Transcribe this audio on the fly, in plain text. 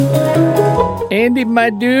Andy, my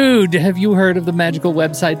dude, have you heard of the magical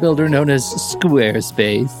website builder known as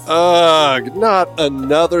Squarespace? Ugh, not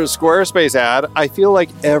another Squarespace ad. I feel like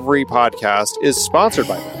every podcast is sponsored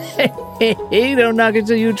by them. Hey, don't knock it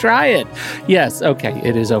till you try it. Yes, okay,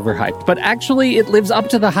 it is overhyped, but actually it lives up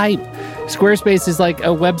to the hype. Squarespace is like a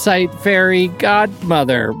website fairy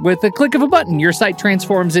godmother. With a click of a button, your site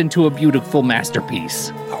transforms into a beautiful masterpiece.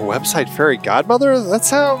 A website fairy godmother? That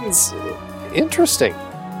sounds interesting.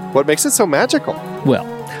 What makes it so magical? Well,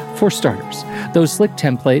 for starters, those slick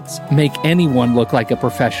templates make anyone look like a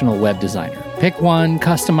professional web designer. Pick one,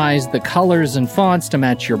 customize the colors and fonts to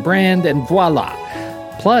match your brand, and voila.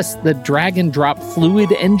 Plus, the drag and drop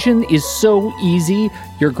Fluid engine is so easy,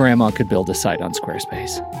 your grandma could build a site on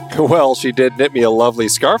Squarespace. Well, she did knit me a lovely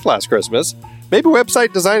scarf last Christmas. Maybe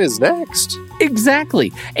website design is next.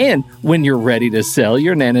 Exactly. And when you're ready to sell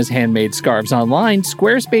your Nana's handmade scarves online,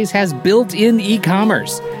 Squarespace has built-in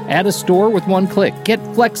e-commerce. Add a store with one click. Get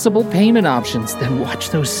flexible payment options. Then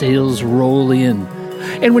watch those sales roll in.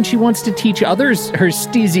 And when she wants to teach others her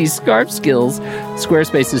steezy scarf skills,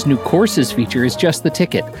 Squarespace's new courses feature is just the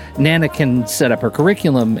ticket. Nana can set up her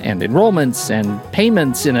curriculum and enrollments and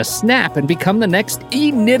payments in a snap and become the next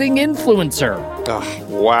e-knitting influencer. Oh,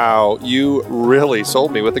 wow, you really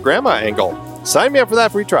sold me with the grandma angle. Sign me up for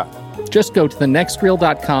that free trial. Just go to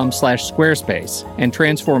thenextreel.com/Squarespace and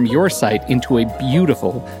transform your site into a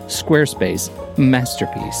beautiful Squarespace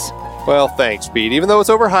masterpiece. Well, thanks, Pete. Even though it's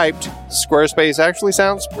overhyped, Squarespace actually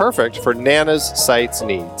sounds perfect for Nana's site's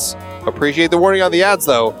needs. Appreciate the warning on the ads,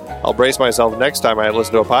 though. I'll brace myself next time I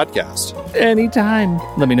listen to a podcast. Anytime.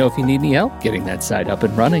 Let me know if you need any help getting that site up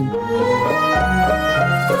and running.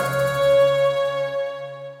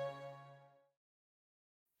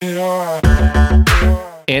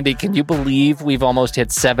 Andy, can you believe we've almost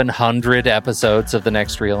hit 700 episodes of The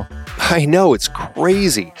Next Reel? I know, it's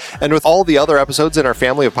crazy. And with all the other episodes in our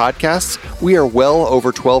family of podcasts, we are well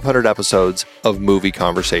over 1,200 episodes of movie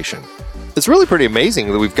conversation. It's really pretty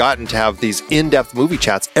amazing that we've gotten to have these in-depth movie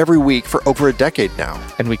chats every week for over a decade now.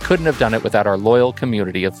 And we couldn't have done it without our loyal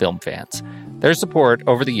community of film fans. Their support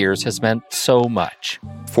over the years has meant so much.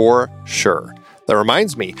 For sure. That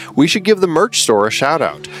reminds me, we should give the merch store a shout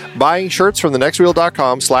out. Buying shirts from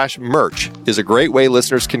thenextreel.com/merch is a great way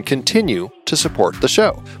listeners can continue to support the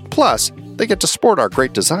show. Plus, they get to sport our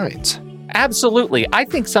great designs. Absolutely. I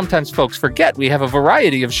think sometimes folks forget we have a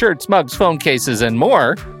variety of shirts, mugs, phone cases, and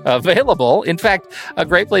more available. In fact, a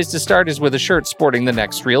great place to start is with a shirt sporting the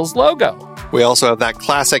Next Reel's logo. We also have that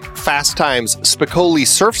classic Fast Times Spicoli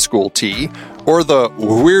Surf School tee, or the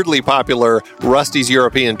weirdly popular Rusty's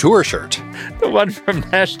European Tour shirt. The one from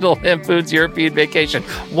National Lampoon's European Vacation.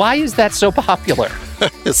 Why is that so popular?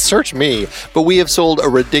 Search me, but we have sold a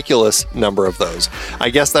ridiculous number of those.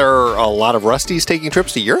 I guess there are a lot of Rustys taking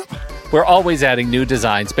trips to Europe? We're always adding new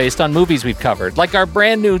designs based on movies we've covered, like our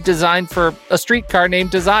brand new design for a streetcar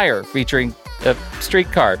named Desire, featuring a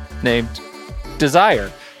streetcar named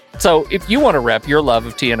Desire. So if you want to rep your love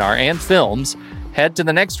of TNR and films, head to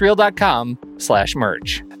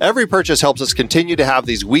thenextreel.com/merch. Every purchase helps us continue to have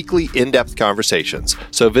these weekly in-depth conversations.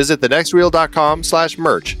 So visit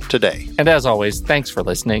thenextreel.com/merch today. And as always, thanks for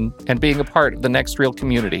listening and being a part of the Next Reel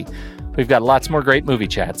community. We've got lots more great movie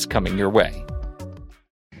chats coming your way.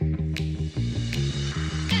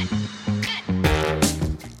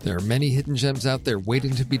 There are many hidden gems out there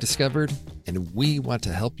waiting to be discovered, and we want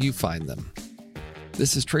to help you find them.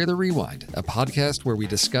 This is Trailer Rewind, a podcast where we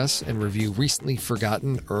discuss and review recently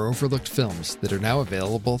forgotten or overlooked films that are now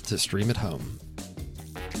available to stream at home.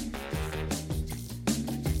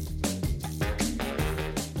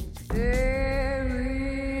 There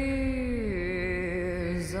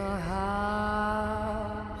is a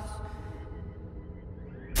house.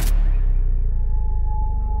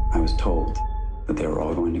 I was told that they were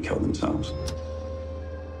all going to kill themselves.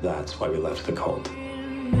 That's why we left the cult.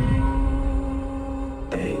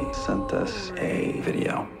 They sent us a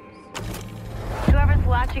video. Whoever's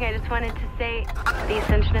watching, I just wanted to say the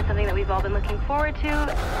Ascension is something that we've all been looking forward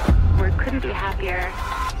to. We couldn't be happier.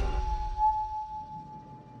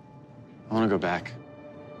 I want to go back.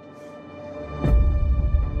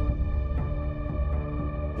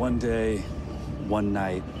 One day, one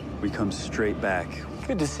night, we come straight back.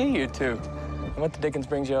 Good to see you two. And what the dickens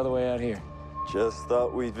brings you all the way out here? Just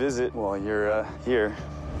thought we'd visit while you're here.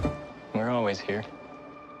 We're always here.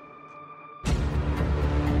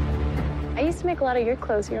 I used to make a lot of your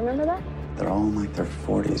clothes. You remember that? They're all in like their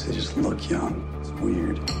 40s. They just look young. It's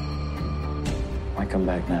weird. Why come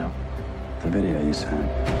back now? The video you sent.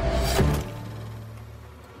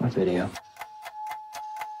 What video?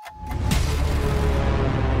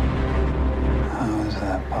 How is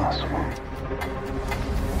that possible? You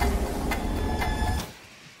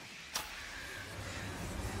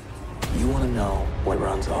want to know what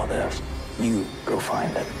runs all this? You go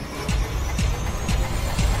find it.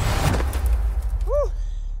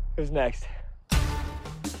 Who's next?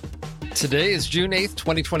 Today is June 8th,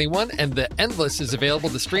 2021, and The Endless is available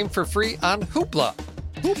to stream for free on Hoopla.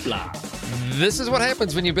 Hoopla. This is what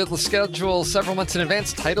happens when you build a schedule several months in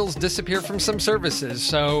advance. Titles disappear from some services.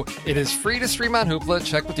 So it is free to stream on Hoopla.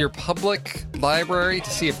 Check with your public library to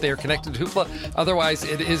see if they are connected to Hoopla. Otherwise,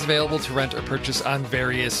 it is available to rent or purchase on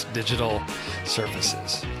various digital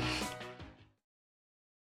services.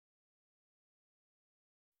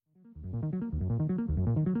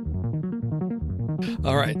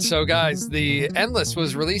 All right, so guys, The Endless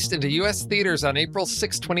was released into U.S. theaters on April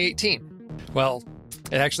 6, 2018. Well,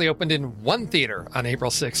 it actually opened in one theater on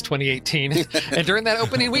April 6, 2018. And during that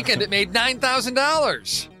opening weekend, it made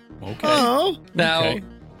 $9,000. Okay. Oh. Now, okay.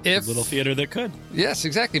 if... A little theater that could. Yes,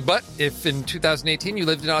 exactly. But if in 2018 you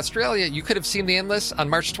lived in Australia, you could have seen The Endless on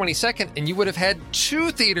March 22nd, and you would have had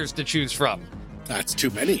 2 theaters to choose from. That's too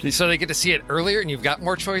many. So they get to see it earlier, and you've got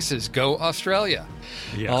more choices. Go Australia.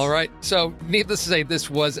 Yes. All right. So needless to say, this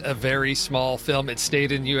was a very small film. It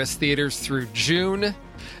stayed in U.S. theaters through June.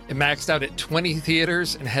 It maxed out at 20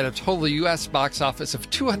 theaters and had a total U.S. box office of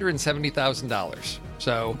 $270,000.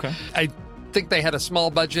 So I think they had a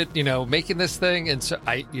small budget, making this thing. And so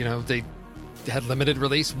they had limited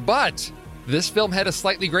release. But this film had a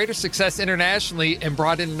slightly greater success internationally and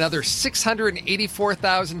brought in another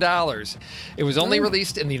 $684,000. It was only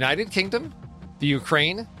released in the United Kingdom, the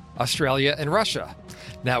Ukraine, Australia, and Russia.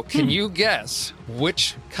 Now, can you guess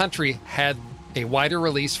which country had a wider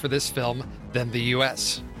release for this film than the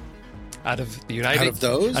U.S.? Out of the United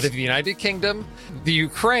Kingdom, the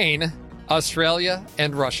Ukraine, Australia,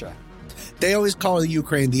 and Russia. They always call the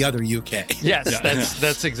Ukraine the other UK. Yes,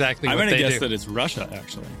 that's exactly what they do. I'm going to guess that it's Russia,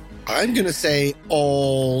 actually. I'm going to say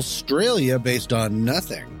Australia based on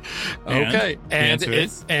nothing. Okay, and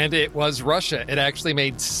it was Russia. It actually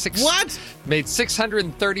made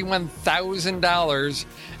 $631,000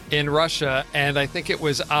 in Russia, and I think it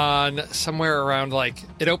was on somewhere around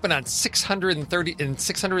it opened on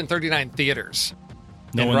 639 theaters.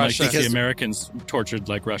 No one Russia. likes to see Americans tortured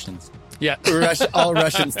like Russians. Yeah, all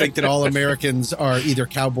Russians think that all Americans are either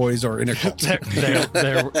cowboys or in a cult.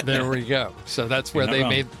 There we go. So that's where they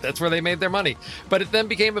made their money. But it then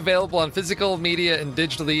became available on physical media and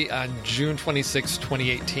digitally on June 26,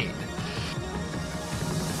 2018.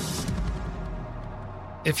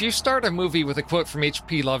 If you start a movie with a quote from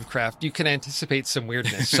H.P. Lovecraft, you can anticipate some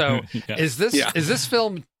weirdness. So is this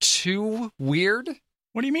film too weird?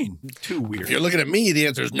 What do you mean? Too weird? If you're looking at me, the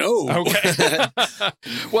answer is no. Okay.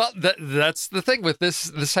 Well, that's the thing with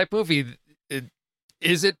this type of movie.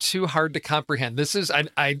 Is it too hard to comprehend? This is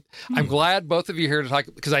I'm glad both of you are here to talk,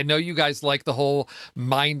 because I know you guys like the whole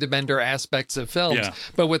mind bender aspects of films. Yeah.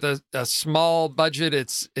 But with a small budget,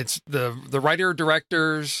 it's the writer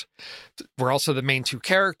directors were also the main 2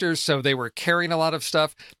 characters, so they were carrying a lot of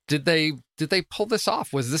stuff. Did they pull this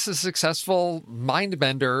off? Was this a successful mind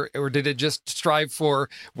bender, or did it just strive for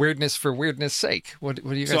weirdness sake? What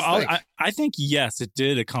do you guys think? I think, yes, it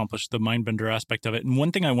did accomplish the mind bender aspect of it. And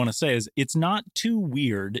one thing I want to say is it's not too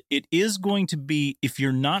weird. It is going to be, if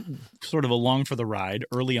you're not sort of along for the ride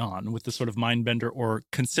early on with the sort of mind bender or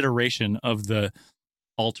consideration of the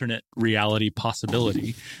alternate reality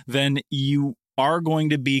possibility, then you are going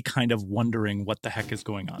to be kind of wondering what the heck is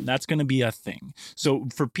going on. That's going to be a thing. So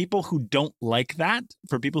for people who don't like that,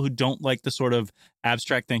 for people who don't like the sort of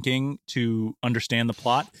abstract thinking to understand the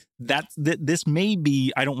plot, this may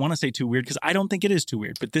be, I don't want to say too weird, because I don't think it is too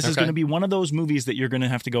weird, but this is going to be one of those movies that you're going to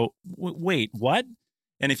have to go, wait, what?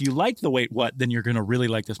 And if you like the wait, what, then you're going to really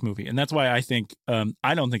like this movie. And that's why I think,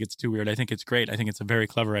 I don't think it's too weird. I think it's great. I think it's a very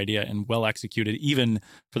clever idea and well executed, even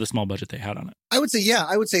for the small budget they had on it. I would say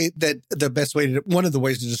that the best way one of the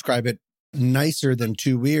ways to describe it nicer than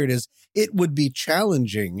too weird is it would be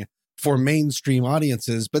challenging for mainstream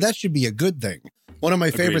audiences, but that should be a good thing. One of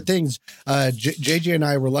my favorite things, JJ and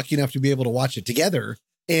I were lucky enough to be able to watch it together.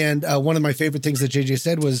 And one of my favorite things that JJ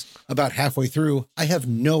said was about halfway through, I have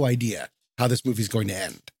no idea how this movie's going to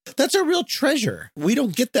end. That's a real treasure. We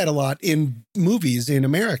don't get that a lot in movies in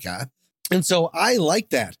America. And so I like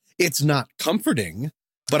that. It's not comforting,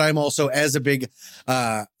 but I'm also, as a big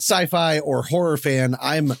sci-fi or horror fan,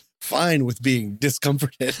 I'm fine with being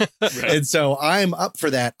discomforted. Right. And so I'm up for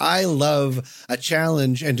that. I love a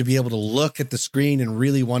challenge and to be able to look at the screen and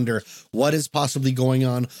really wonder what is possibly going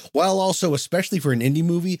on, while also, especially for an indie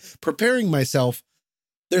movie, preparing myself.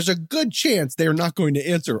 There's a good chance they're not going to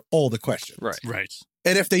answer all the questions. Right.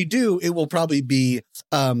 And if they do, it will probably be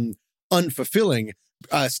unfulfilling.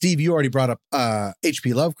 Steve, you already brought up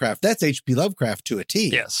H.P. Lovecraft. That's H.P. Lovecraft to a T.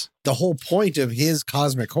 Yes. The whole point of his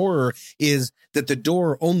cosmic horror is that the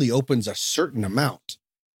door only opens a certain amount.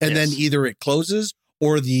 And then either it closes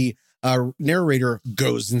or the narrator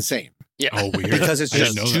goes insane. Yeah. Oh, weird. Because it's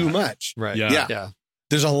just too much. Right. Yeah.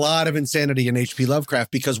 There's a lot of insanity in H.P.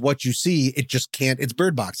 Lovecraft because what you see, it just can't, it's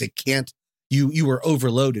Bird Box. It can't, you were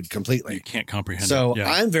overloaded completely. You can't comprehend So it.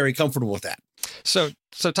 Yeah. I'm very comfortable with that. So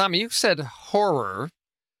Tommy, you said horror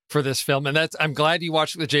for this film, and I'm glad you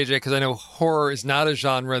watched it with JJ because I know horror is not a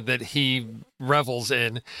genre that he revels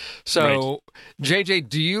in. So, JJ,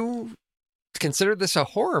 do you consider this a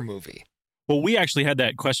horror movie? Well, we actually had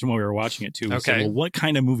that question while we were watching it too. We said, well, what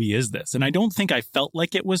kind of movie is this? And I don't think I felt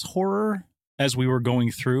like it was horror as we were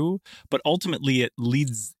going through, but ultimately it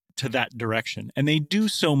leads to that direction. And they do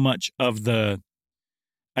so much of the,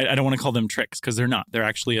 I don't want to call them tricks because they're not. They're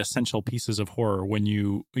actually essential pieces of horror when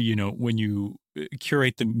you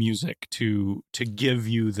curate the music to give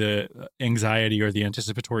you the anxiety or the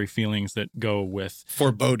anticipatory feelings that go with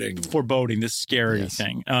foreboding, this scary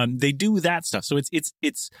thing. They do that stuff, so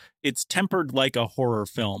it's tempered like a horror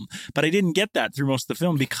film. But I didn't get that through most of the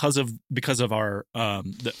film because of our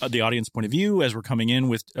the audience point of view as we're coming in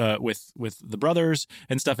with the brothers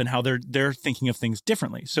and stuff and how they're thinking of things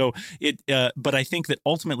differently. So but I think that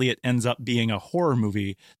ultimately it ends up being a horror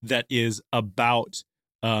movie that is about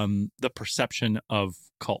the perception of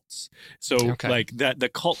cults. So like that, the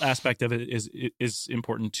cult aspect of it is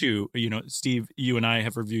important too. Steve, you and I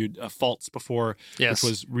have reviewed Faults before, which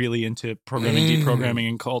was really into programming, deprogramming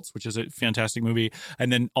and cults, which is a fantastic movie.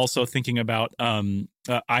 And then also thinking about, I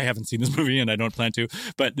haven't seen this movie and I don't plan to,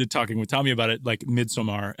 but talking with Tommy about it, like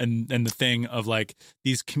Midsommar and the thing of like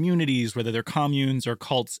these communities, whether they're communes or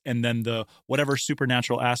cults, and then the whatever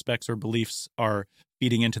supernatural aspects or beliefs are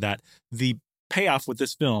feeding into that. The payoff with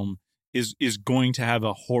this film is going to have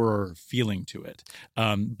a horror feeling to it.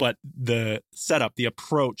 But the setup, the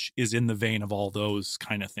approach is in the vein of all those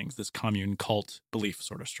kind of things, this commune cult belief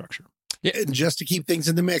sort of structure. Yeah, and just to keep things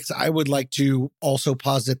in the mix, I would like to also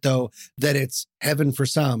posit, though, that it's heaven for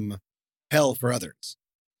some, hell for others.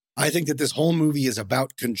 I think that this whole movie is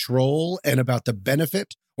about control and about the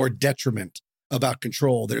benefit or detriment about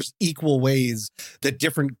control. There's equal ways that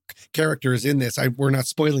different characters in this, we're not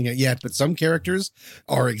spoiling it yet, but some characters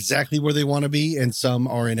are exactly where they want to be and some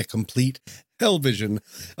are in a complete hell vision,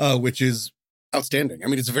 which is outstanding. I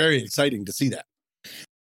mean, it's very exciting to see that.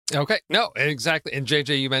 Okay. No, exactly. And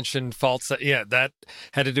JJ, you mentioned Faults. That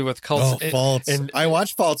had to do with cults. Faults. And I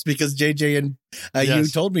watched Faults because JJ and you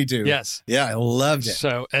told me to. Yes. Yeah, I loved it.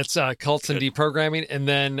 So it's cults and deprogramming. And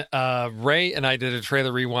then Ray and I did a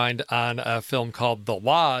trailer rewind on a film called The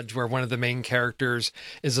Lodge, where one of the main characters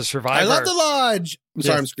is a survivor. I love The Lodge. I'm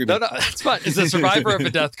sorry, I'm screaming. No, that's fine. It's a survivor of a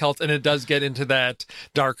death cult, and it does get into that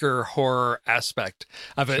darker horror aspect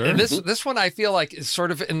of it. Sure. And this one I feel like is sort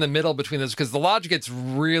of in the middle between those, because The Lodge gets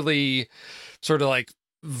really sort of like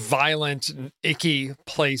violent and icky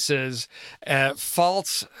places.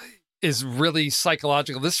 Faults is really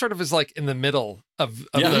psychological. This sort of is like in the middle of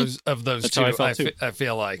those That's two. How I felt too. I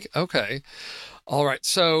feel like. Okay. All right.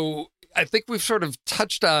 So I think we've sort of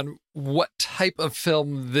touched on what type of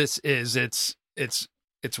film this is.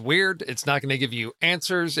 It's weird. It's not going to give you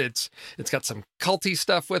answers. It's got some culty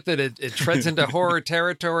stuff with it. It treads into horror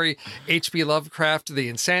territory, H.P. Lovecraft, the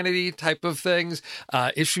insanity type of things,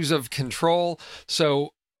 issues of control.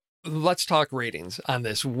 So let's talk ratings on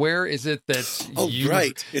this. Where is it that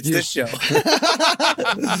it's this show.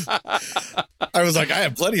 I was like, I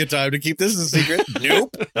have plenty of time to keep this a secret.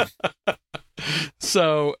 Nope.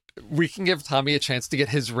 So we can give Tommy a chance to get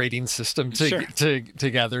his rating system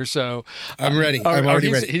together. So I'm ready. I'm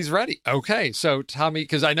already ready. He's ready. Okay. So Tommy,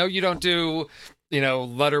 because I know you don't do,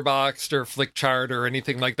 Letterboxd or Flickchart or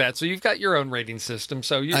anything like that. So you've got your own rating system.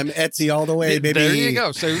 So I'm Etsy all the way, baby. There you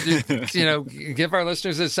go. So, give our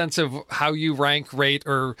listeners a sense of how you rank, rate,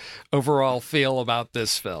 or overall feel about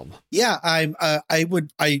this film. Yeah,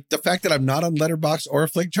 the fact that I'm not on Letterboxd or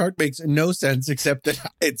Flickchart makes no sense, except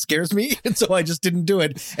that it scares me. And so I just didn't do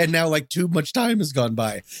it. And now too much time has gone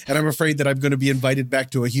by. And I'm afraid that I'm going to be invited back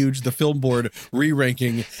to the film board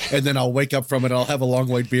re-ranking. And then I'll wake up from it. I'll have a long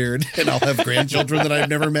white beard and I'll have grandchildren that I've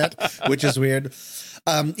never met, which is weird.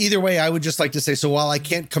 Either way, I would just like to say, so while I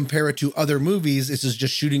can't compare it to other movies, this is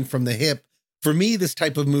just shooting from the hip. For me, this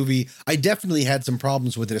type of movie, I definitely had some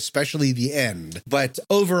problems with it, especially the end. But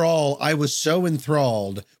overall, I was so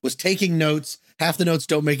enthralled, was taking notes. Half the notes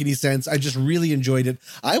don't make any sense. I just really enjoyed it.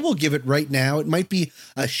 I will give it right now. It might be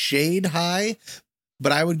a shade high,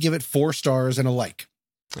 but I would give it 4 stars and a like.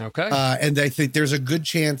 Okay. And I think there's a good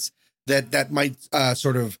chance that might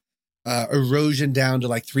sort of erosion down to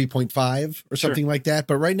like 3.5 or something like that.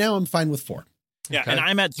 But right now I'm fine with 4. Yeah, and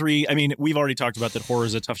I'm at 3. I mean, we've already talked about that horror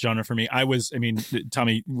is a tough genre for me.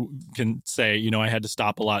 Tommy can say, I had to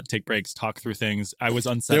stop a lot, take breaks, talk through things. I was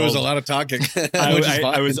unsettled. There was a lot of talking.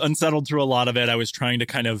 I was unsettled through a lot of it. I was trying to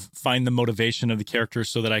kind of find the motivation of the characters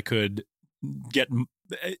so that I could get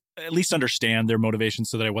at least understand their motivation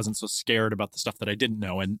so that I wasn't so scared about the stuff that I didn't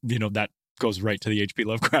know. And, that goes right to the H.P.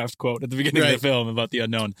 Lovecraft quote at the beginning of the film about the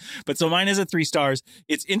unknown. But so mine is at 3 stars.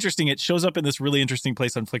 It's interesting. It shows up in this really interesting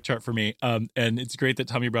place on Flickchart for me. And it's great that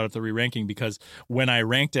Tommy brought up the re-ranking, because when I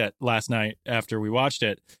ranked it last night after we watched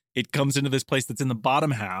it, it comes into this place that's in the bottom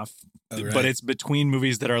half, but it's between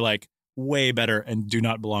movies that are like way better and do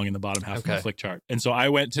not belong in the bottom half of the Flickchart. And so I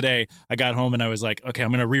went today, I got home and I was like, okay, I'm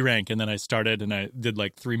going to re-rank. And then I started and I did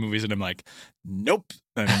like 3 movies and I'm like, nope,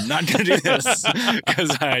 I'm not going to do this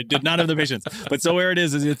because I did not have the patience. But so where it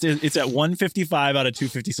is it's at 155 out of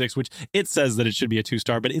 256, which it says that it should be a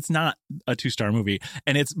 2-star, but it's not a 2-star movie.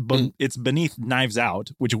 And it's beneath Knives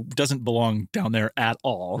Out, which doesn't belong down there at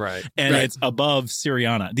all. Right. And it's above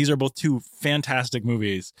Syriana. These are both 2 fantastic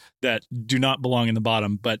movies that do not belong in the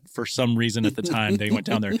bottom, but for some reason at the time they went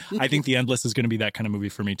down there. I think The Endless is going to be that kind of movie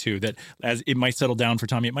for me too, that as it might settle down for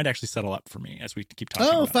Tommy, it might actually settle up for me as we keep talking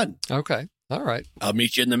about fun. it. Okay. All right. I'll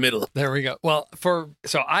meet you in the middle. There we go. Well,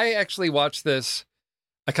 so I actually watched this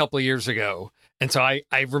a couple of years ago. And so I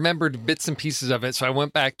remembered bits and pieces of it. So I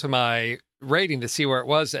went back to my rating to see where it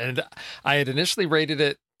was. And I had initially rated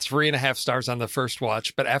it 3.5 stars on the first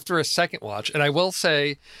watch. But after a second watch, and I will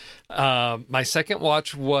say my second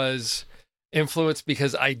watch was influenced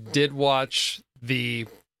because I did watch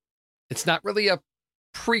it's not really a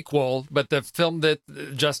prequel, but the film that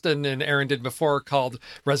Justin and Aaron did before called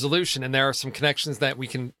Resolution, and there are some connections that we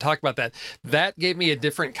can talk about. That gave me a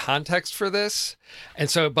different context for this, and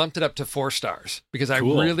so it bumped it up to 4 stars because I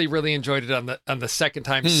really, really enjoyed it on the second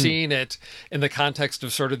time seeing it in the context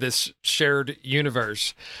of sort of this shared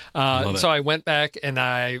universe. So I went back and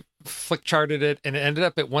I flick charted it, and it ended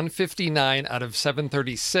up at 159 out of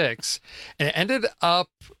 736, and it ended up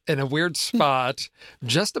in a weird spot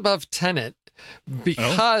just above Tenet,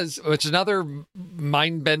 because which is another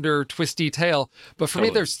mind bender twisty tale. But for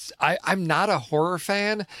me, I'm not a horror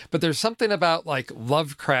fan, but there's something about like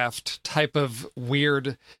Lovecraft type of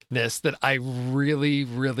weirdness that I really,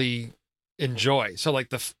 really enjoy. So like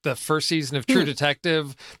the first season of True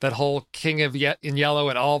Detective, that whole King in Yellow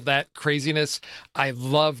and all that craziness, I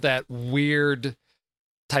love that weird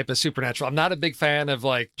type of supernatural. I'm not a big fan of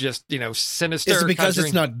like just sinister. Is it because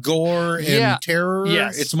it's not gore and terror?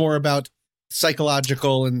 Yes. It's more about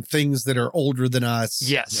psychological and things that are older than us.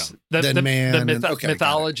 Yes. Than man. The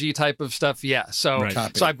mythology type of stuff. Yeah. So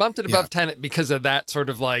I bumped it above Tenet because of that sort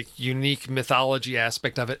of like unique mythology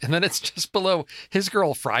aspect of it. And then it's just below His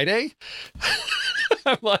Girl Friday.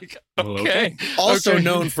 I'm like, okay. Also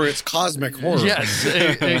known for its cosmic horror. Yes,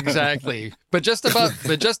 exactly. But just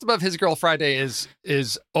above His Girl Friday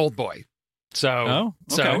is Old Boy. So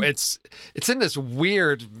it's in this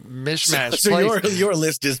weird mishmash so place. Your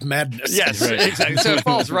list is madness. Yes, exactly. So it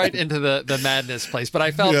falls right into the madness place. But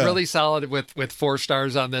I felt really solid with 4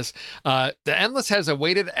 stars on this. The Endless has a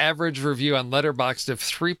weighted average review on Letterboxd of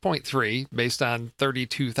 3.3 based on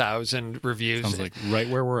 32,000 reviews. Sounds like right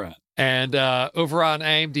where we're at. And over on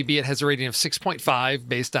IMDb, it has a rating of 6.5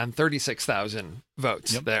 based on 36,000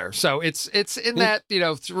 votes there. So it's in that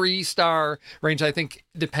 3-star range, I think,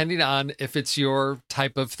 depending on if it's your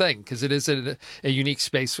type of thing, because it is a unique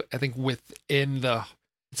space, I think, within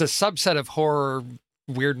it's a subset of horror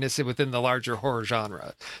weirdness within the larger horror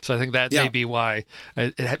genre. So I think that may be why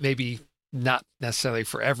it may be not necessarily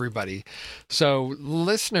for everybody. So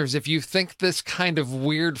listeners, if you think this kind of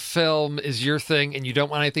weird film is your thing and you don't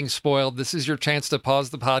want anything spoiled, this is your chance to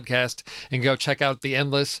pause the podcast and go check out The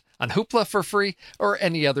Endless on Hoopla for free or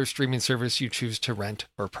any other streaming service you choose to rent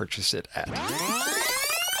or purchase it at.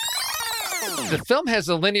 The film has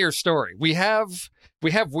a linear story. We have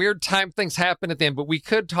weird time things happen at the end, but we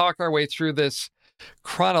could talk our way through this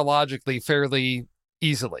chronologically fairly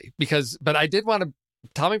easily but I did want to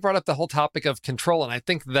Tommy brought up the whole topic of control, and I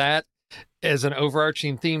think that as an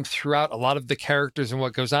overarching theme throughout a lot of the characters and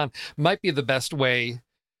what goes on might be the best way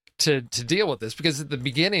to deal with this, because at the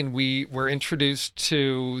beginning we were introduced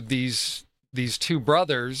to these 2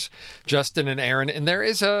 brothers, Justin and Aaron, and there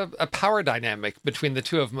is a power dynamic between the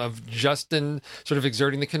 2 of them, of Justin sort of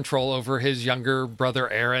exerting the control over his younger brother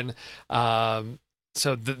Aaron.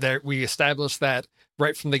 So we established that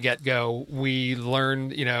right from the get-go. We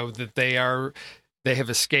learned, that they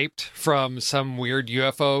have escaped from some weird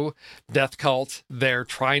UFO death cult. They're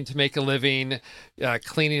trying to make a living,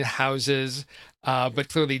 cleaning houses, but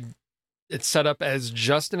clearly it's set up as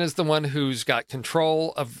Justin is the one who's got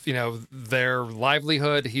control of, their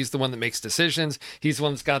livelihood. He's the one that makes decisions. He's the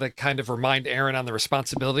one that's got to kind of remind Aaron on the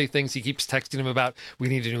responsibility things. He keeps texting him about, we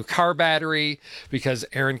need a new car battery because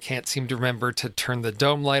Aaron can't seem to remember to turn the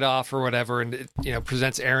dome light off or whatever. And it,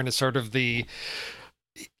 presents Aaron as sort of the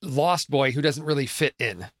lost boy who doesn't really fit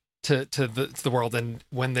in to the world. And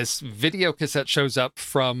when this video cassette shows up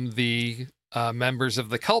from the members of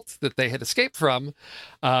the cult that they had escaped from,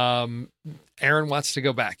 Aaron wants to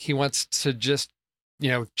go back. He wants to just,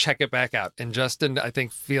 check it back out. And Justin, I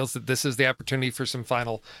think, feels that this is the opportunity for some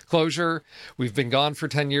final closure. We've been gone for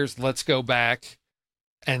 10 years. Let's go back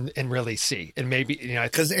and really see. And maybe,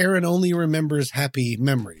 because Aaron only remembers happy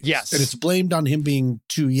memories. Yes. And it's blamed on him being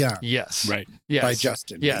too young. Yes. Right. Yes. By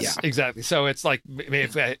Justin. Yes, Yeah. exactly. So it's like,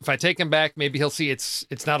 if I take him back, maybe he'll see it's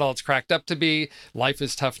not all it's cracked up to be. Life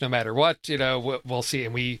is tough no matter what, we'll see.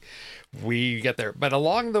 And we get there. But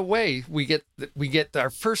along the way, we get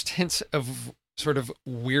our first hints of sort of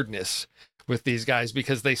weirdness with these guys,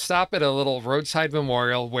 because they stop at a little roadside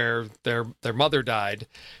memorial where their mother died.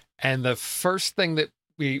 And the first thing that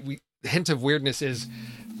we hint of weirdness is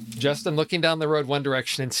Justin looking down the road one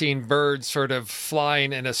direction and seeing birds sort of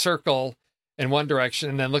flying in a circle in one direction,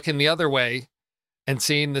 and then looking the other way and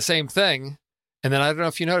seeing the same thing. And then I don't know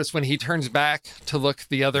if you noticed, when he turns back to look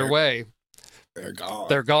the other way,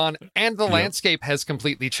 they're gone. And the landscape has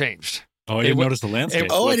completely changed. Oh, I didn't notice the landscape.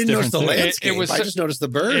 I didn't notice the too? landscape. I just noticed the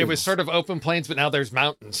birds. It was sort of open plains, but now there's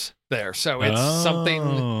mountains there. So it's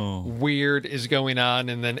something weird is going on.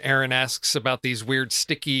 And then Aaron asks about these weird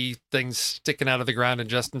sticky things sticking out of the ground. And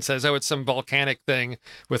Justin says, it's some volcanic thing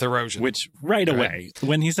with erosion. Which right away,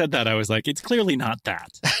 when he said that, I was like, it's clearly not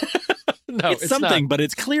that. No, it's something, not. But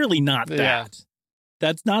it's clearly not that. Yeah.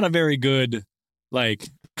 That's not a very good,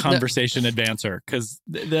 conversation advancer, because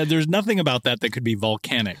there's nothing about that could be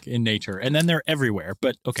volcanic in nature, and then they're everywhere.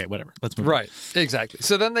 But okay, whatever, let's move on. Exactly.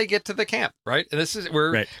 So then they get to the camp, right? And this is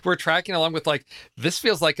we're tracking along with, this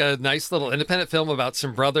feels like a nice little independent film about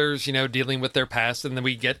some brothers, dealing with their past, and then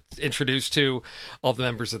we get introduced to all the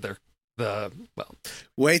members of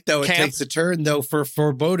Wait, though, camp. It takes a turn, though, for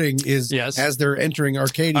foreboding is as they're entering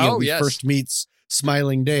Arcadia, we first meets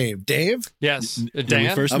Smiling Dave. Dave? Yes. Dan?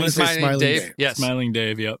 I'm going to say Smiling Dave. Yes. Smiling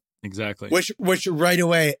Dave, yep, exactly. Which right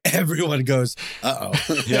away, everyone goes, uh-oh.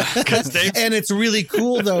 Yeah. And it's really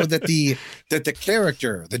cool, though, that the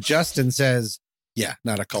character, that Justin says, yeah,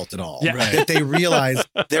 not a cult at all. Yeah. That they realize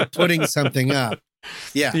they're putting something up.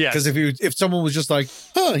 Yeah, because if someone was just like,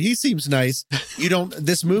 he seems nice,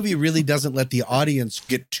 this movie really doesn't let the audience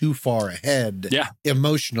get too far ahead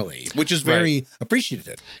emotionally, which is very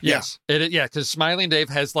appreciative. Yes. Because Smiling Dave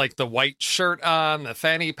has the white shirt on, the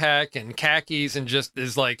fanny pack and khakis, and just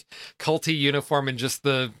is culty uniform and just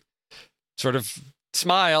the sort of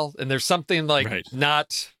smile. And there's something doesn't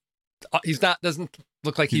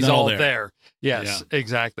look like he's all there. Yes,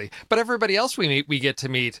 exactly. But everybody else we get to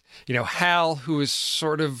meet, Hal, who is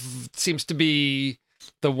sort of seems to be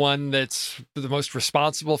the one that's the most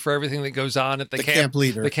responsible for everything that goes on at the camp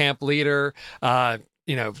leader. The camp leader.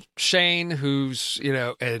 Shane, who's,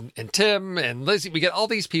 and Tim and Lizzie. We get all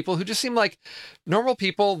these people who just seem like normal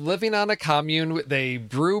people living on a commune. They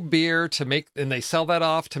brew beer and they sell that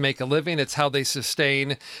off to make a living. It's how they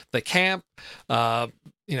sustain the camp.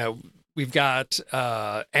 We've got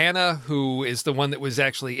Anna, who is the one that was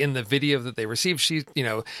actually in the video that they received. She,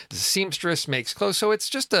 the seamstress, makes clothes. So it's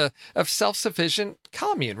just a self-sufficient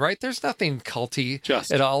commune, right? There's nothing culty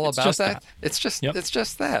at all about that. It's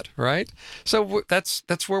just that, right? So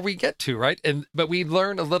that's where we get to, right? But we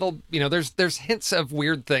learn a little, there's hints of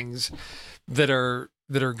weird things that are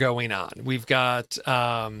going on. We've got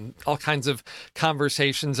all kinds of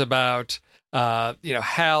conversations about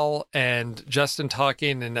Hal and Justin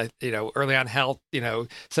talking, and early on Hal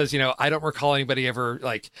says, I don't recall anybody ever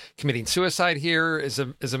committing suicide here. As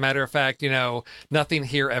a matter of fact, nothing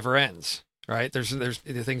here ever ends. Right? There's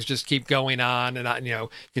things just keep going on, and you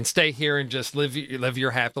can stay here and just live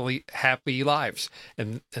your happy lives,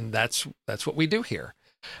 and that's what we do here.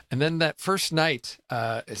 And then that first night,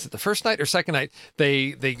 is it the first night or second night?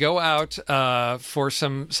 They go out for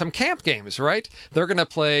some camp games, right? They're going to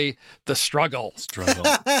play The Struggle,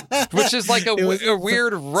 which is like a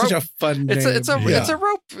weird rope. Such a fun name. It's a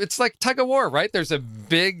rope. It's like tug of war, right? There's a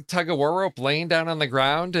big tug of war rope laying down on the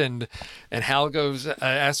ground, and Hal goes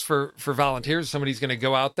asks for volunteers. Somebody's going to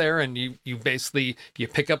go out there, and you basically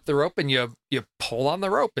pick up the rope and you pull on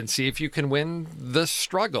the rope and see if you can win the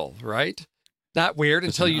struggle, right? Not weird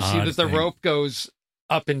until you see that the rope goes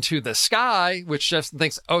up into the sky, which Justin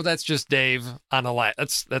thinks, that's just Dave on a ladder.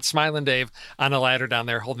 That's Smiling Dave on a ladder down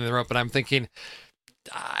there holding the rope. And I'm thinking,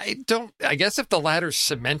 I guess if the ladder's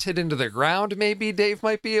cemented into the ground, maybe Dave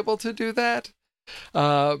might be able to do that.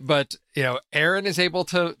 But Aaron is able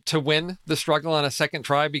to win the struggle on a second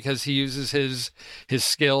try because he uses his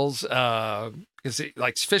skills. Because he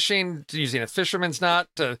likes fishing, using a fisherman's knot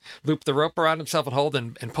to loop the rope around himself and hold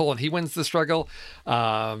and pull, and he wins the struggle.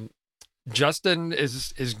 Justin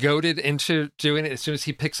is goaded into doing it. As soon as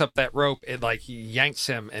he picks up that rope, it he yanks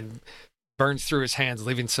him and burns through his hands,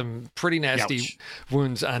 leaving some pretty nasty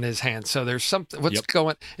wounds on his hands. So there's something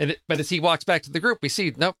going. But as he walks back to the group, we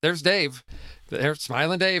see there's Dave. There's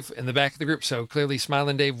Smiling Dave in the back of the group. So clearly,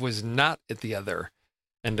 Smiling Dave was not at the other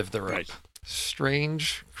end of the rope. Right.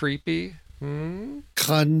 Strange, creepy.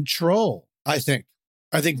 Control. I think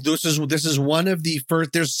this is one of the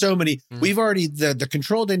first. There's so many. We've already the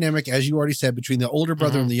control dynamic, as you already said, between the older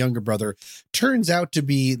brother and the younger brother, turns out to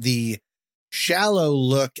be the shallow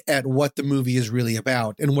look at what the movie is really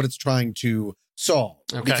about and what it's trying to solve.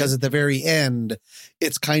 Okay. Because at the very end,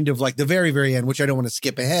 it's kind of like the very, very end, which I don't want to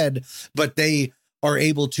skip ahead, but they are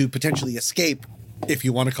able to potentially escape, if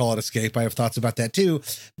you want to call it escape. I have thoughts about that too,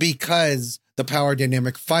 because the power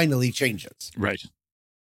dynamic finally changes. Right.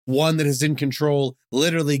 One that is in control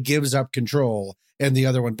literally gives up control, and the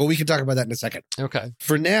other one, but we can talk about that in a second. Okay.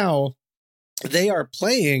 For now, they are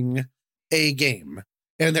playing a game.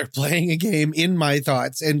 And they're playing a game in my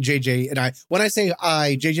thoughts. And JJ and I, when I say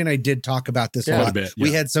JJ and I did talk about this a lot. Bit,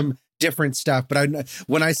 We had some different stuff, but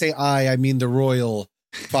when I say I mean the royal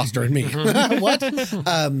Foster and me. What?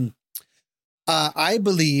 I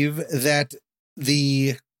believe that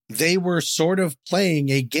they were sort of playing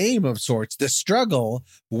a game of sorts, the struggle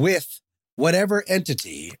with whatever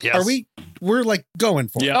entity. Yes. We're going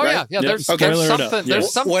for it. Oh, right? yeah. There's something.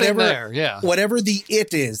 There's something there. Yeah. Whatever the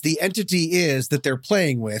entity is that they're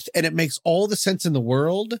playing with, and it makes all the sense in the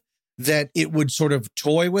world that it would sort of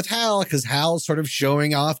toy with Hal, because Hal's sort of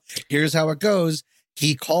showing off. Here's how it goes.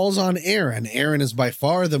 He calls on Aaron. Aaron is by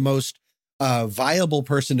far the most viable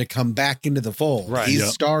person to come back into the fold. Right. He's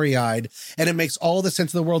starry-eyed, and it makes all the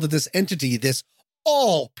sense in the world that this entity, this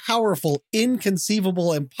all-powerful,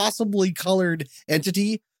 inconceivable, and possibly colored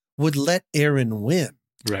entity would let Aaron win.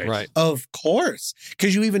 Right. Of course.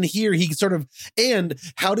 Because you even hear and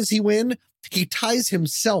how does he win? He ties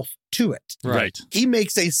himself to it. Right. He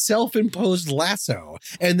makes a self-imposed lasso.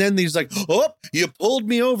 And then he's like, oh, you pulled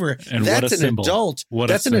me over. And that's what a an symbol. adult.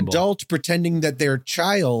 That's an adult pretending that their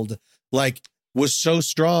child was so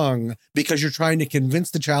strong, because you're trying to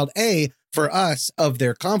convince the child, for us, of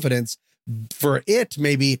their confidence, for it,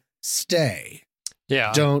 maybe stay.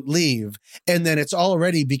 Yeah. Don't leave. And then it's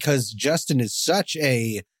already because Justin is such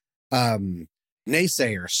a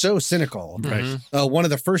naysayer, so cynical. Right. One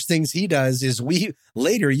of the first things he does is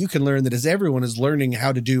later you can learn that as everyone is learning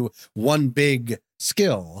how to do one big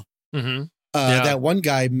skill, that one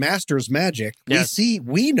guy masters magic. Yes.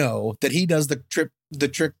 We know that he does the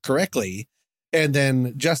trick correctly. And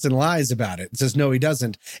then Justin lies about it and says, no, he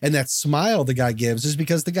doesn't. And that smile the guy gives is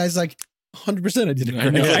because the guy's like, 100% I did it.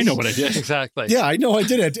 I know what I did. Exactly. Yeah, I know I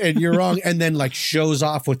did it. And you're wrong. And then shows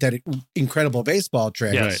off with that incredible baseball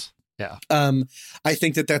trick. Yes. Yeah. I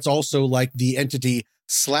think that's also the entity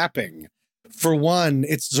slapping. For one,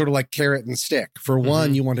 it's sort of like carrot and stick. For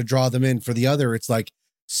one, you want to draw them in. For the other, it's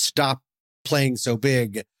stop playing so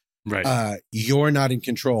big. Right. You're not in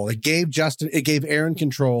control. It gave Aaron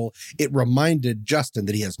control. It reminded Justin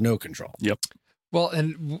that he has no control. Yep. Well,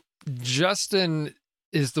 and Justin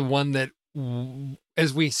is the one that,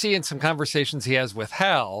 as we see in some conversations he has with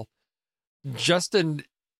Hal, Justin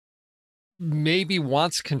maybe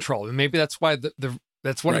wants control. And maybe that's why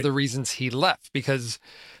that's one of the reasons he left, because,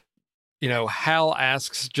 Hal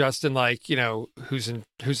asks Justin, who's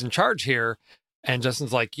in charge here? And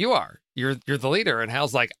Justin's like, you're the leader. And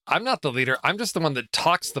Hal's like, I'm not the leader. I'm just the one that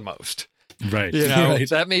talks the most. Right. Right.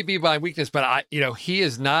 That may be my weakness, but he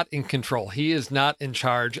is not in control. He is not in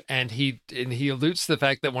charge. And he alludes to the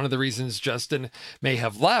fact that one of the reasons Justin may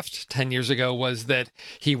have left 10 years ago was that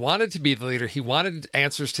he wanted to be the leader. He wanted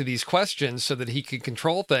answers to these questions so that he could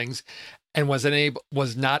control things, and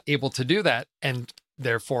was not able to do that. And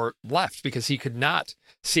therefore left, because he could not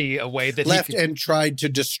see a way that left and tried to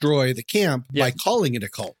destroy the camp by calling it a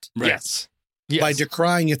cult. Right. Yes. By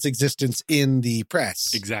decrying its existence in the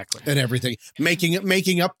press. Exactly. And everything.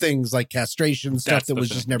 Making up things like castration, stuff that was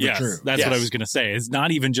just never true. That's what I was going to say. It's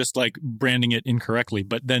not even just branding it incorrectly,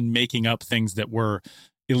 but then making up things that were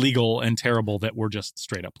illegal and terrible that were just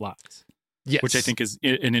straight up lies. Yes. Which I think is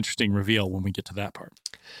an interesting reveal when we get to that part.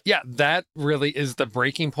 Yeah, that really is the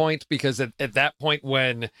breaking point, because at that point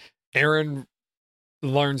when Aaron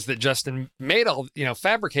learns that Justin made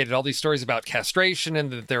fabricated all these stories about castration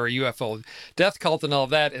and that there are UFO death cult and all of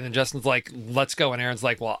that. And then Justin's like, let's go. And Aaron's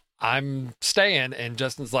like, well, I'm staying. And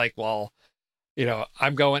Justin's like, well,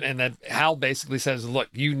 I'm going. And then Hal basically says, look,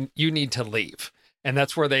 you need to leave. And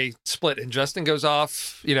that's where they split. And Justin goes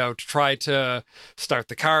off, to try to start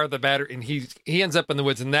the car, the battery, and he ends up in the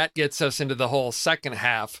woods. And that gets us into the whole second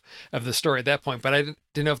half of the story at that point. But I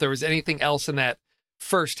didn't know if there was anything else in that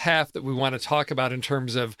first half that we want to talk about in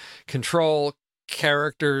terms of control,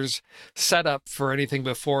 characters, setup for anything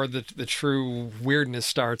before the true weirdness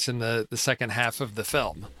starts in the second half of the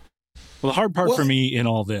film. Well, the hard part for me in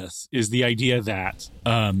all this is the idea that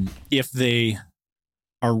if they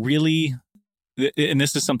are really... And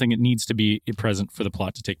this is something that needs to be present for the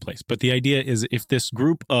plot to take place. But the idea is if this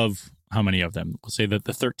group of, how many of them? We'll say that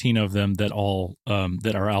the 13 of them that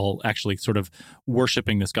are all actually sort of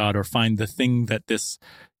worshiping this god or find the thing that this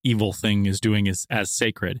evil thing is doing is as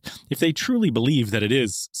sacred. If they truly believe that it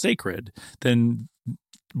is sacred, then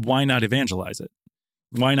why not evangelize it?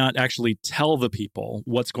 Why not actually tell the people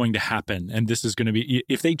what's going to happen? And this is going to be,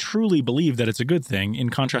 if they truly believe that it's a good thing, in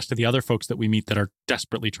contrast to the other folks that we meet that are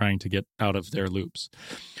desperately trying to get out of their loops,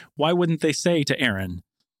 why wouldn't they say to Aaron,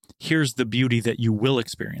 here's the beauty that you will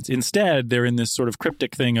experience? Instead, they're in this sort of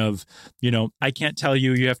cryptic thing of, I can't tell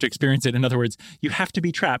you, you have to experience it. In other words, you have to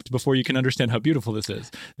be trapped before you can understand how beautiful this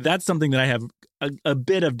is. That's something that I have a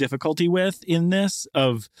bit of difficulty with in this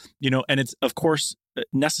and it's, of course,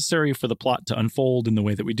 necessary for the plot to unfold in the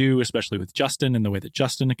way that we do, especially with Justin and the way that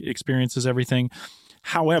Justin experiences everything.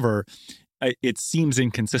 However, it seems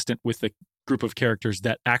inconsistent with the group of characters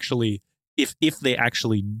that actually, if they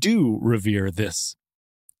actually do revere this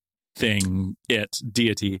thing,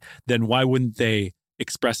 deity, then why wouldn't they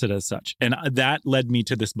express it as such? And that led me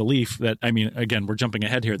to this belief that, again, we're jumping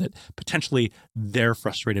ahead here, that potentially they're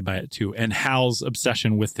frustrated by it too. And Hal's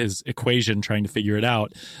obsession with his equation, trying to figure it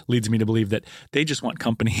out, leads me to believe that they just want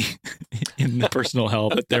company in the personal hell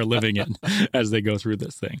that they're living in as they go through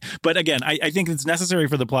this thing. But again, I think it's necessary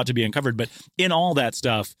for the plot to be uncovered. But in all that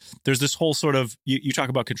stuff, there's this whole sort of, you talk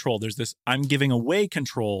about control. There's this, I'm giving away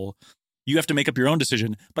control. You have to make up your own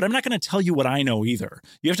decision, but I'm not going to tell you what I know either.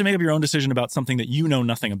 You have to make up your own decision about something that you know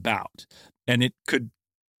nothing about, and it could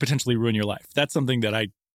potentially ruin your life. That's something that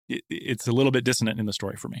it's a little bit dissonant in the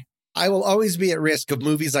story for me. I will always be at risk of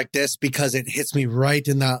movies like this because it hits me right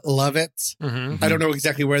in the love it. Mm-hmm. I don't know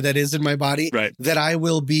exactly where that is in my body. Right. That I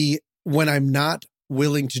will be, when I'm not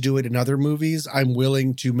willing to do it in other movies, I'm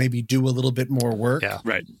willing to maybe do a little bit more work. Yeah.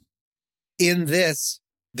 Right. In this,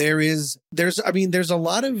 there's a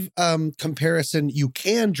lot of comparison. You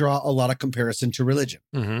can draw a lot of comparison to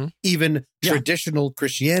religion, even traditional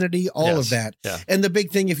Christianity, all of that. Yeah. And the big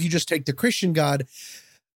thing, if you just take the Christian God,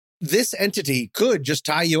 this entity could just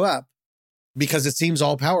tie you up because it seems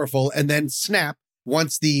all powerful, and then snap,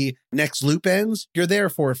 once the next loop ends, you're there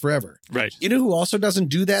for it forever. Right. You know who also doesn't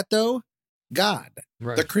do that though? God,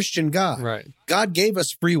 the Christian God. Right. God gave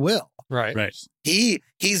us free will. Right. Right.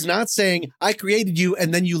 He's not saying, I created you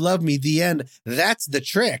and then you love me, the end. That's the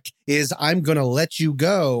trick, is I'm going to let you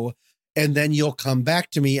go and then you'll come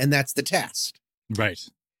back to me. And that's the test. Right.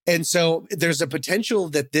 And so there's a potential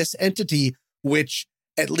that this entity, which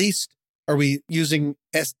at least, are we using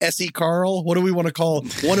S.E. Carl? What do we want to call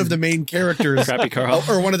one of the main characters? Crappy Carl.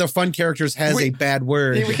 Or one of the fun characters has a bad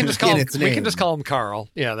word we can just call in him, its name. We can just call him Carl.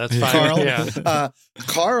 Yeah, that's fine. Carl? Yeah.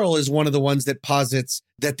 Carl is one of the ones that posits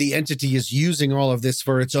that the entity is using all of this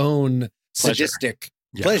for its own sadistic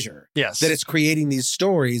pleasure. Yes. That it's creating these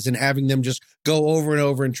stories and having them just go over and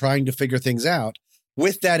over and trying to figure things out.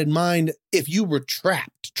 With that in mind, if you were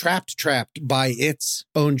trapped by its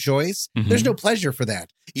own choice, there's no pleasure for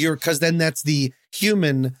that. Because then that's the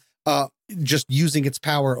human just using its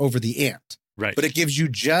power over the ant. Right. But it gives you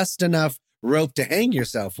just enough rope to hang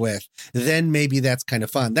yourself with, then maybe that's kind of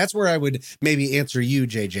fun. That's where I would maybe answer you,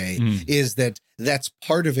 JJ, is that that's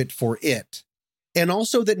part of it for it. And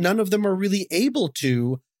also that none of them are really able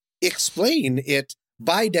to explain it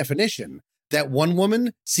by definition. That one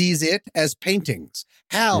woman sees it as paintings.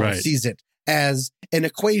 Hal sees it as an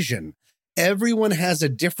equation. Everyone has a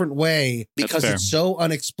different way because it's so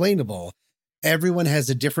unexplainable. Everyone has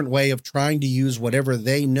a different way of trying to use whatever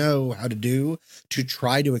they know how to do to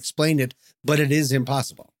try to explain it, but it is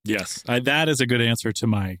impossible. Yes, that is a good answer to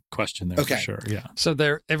my question there for sure. Yeah. So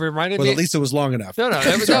it reminded me. Well, at least it was long enough.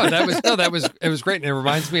 It was great. And it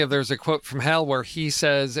reminds me of, there's a quote from Hal where he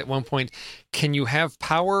says at one point, "Can you have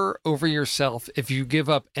power over yourself if you give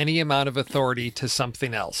up any amount of authority to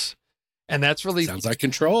something else?" And that's really sounds like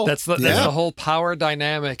control. That's the whole power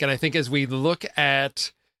dynamic. And I think as we look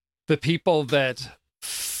at the people that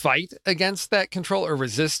fight against that control or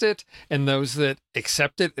resist it, and those that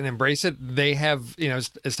accept it and embrace it, they have,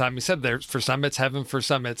 as Tommy said, there, for some it's heaven, for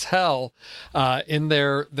some it's hell, in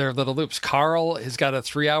their little loops. Carl has got a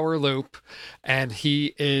 3-hour loop, and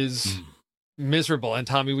he is miserable. And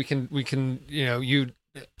Tommy, we can you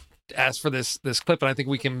asked for this clip, and I think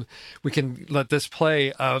we can let this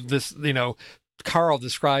play of this, Carl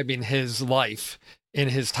describing his life in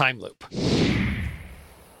his time loop.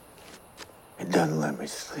 It doesn't let me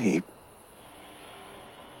sleep.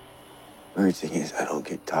 Weird thing is, I don't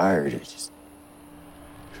get tired. It just...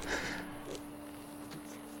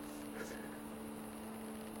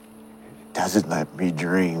 It doesn't let me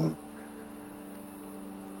dream.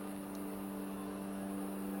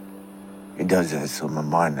 It does that so my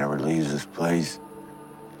mind never leaves this place.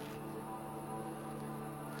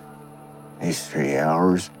 These 3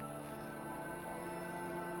 hours...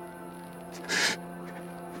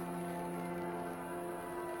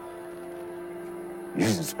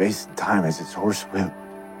 using space and time as its horsewhip.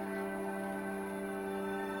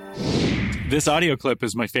 This audio clip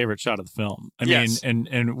is my favorite shot of the film. I mean,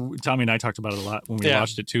 and Tommy and I talked about it a lot when we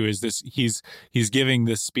watched it too. Is this he's giving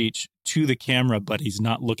this speech to the camera, but he's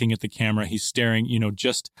not looking at the camera. He's staring,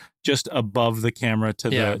 just above the camera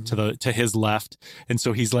to his left, and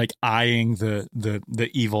so he's like eyeing the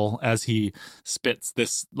evil as he spits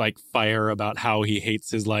this like fire about how he hates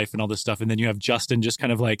his life and all this stuff. And then you have Justin just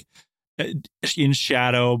kind of like in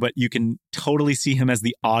shadow, but you can totally see him as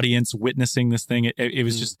the audience witnessing this thing. It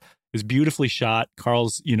was just, it was beautifully shot.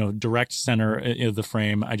 Carl's, direct center of the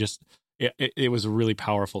frame. It was a really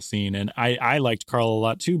powerful scene. And I liked Carl a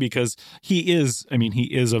lot too, because he is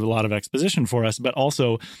a lot of exposition for us, but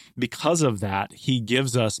also because of that, he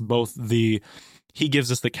gives us the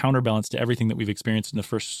counterbalance to everything that we've experienced in the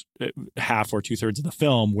first half or 2/3 of the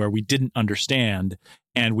film, where we didn't understand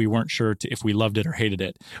and we weren't sure if we loved it or hated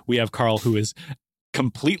it. We have Carl, who is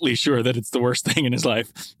completely sure that it's the worst thing in his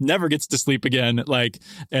life, never gets to sleep again.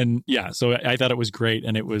 So I thought it was great.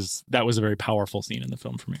 And that was a very powerful scene in the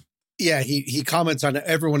film for me. Yeah, he comments on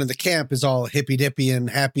everyone in the camp is all hippy dippy and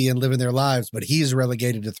happy and living their lives, but he's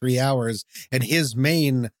relegated to 3 hours, and his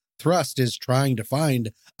main thrust is trying to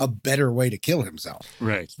find a better way to kill himself.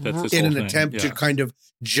 Right. That's his in whole an thing. attempt to kind of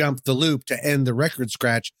jump the loop to end the record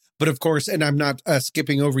scratch. But of course, and I'm not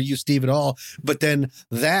skipping over you, Steve, at all, but then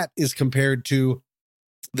that is compared to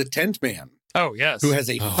the Tent Man. Oh, yes. Who has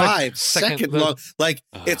a 5-second long,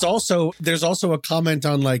 it's also, there's also a comment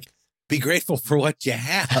on be grateful for what you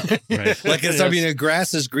have. Right. A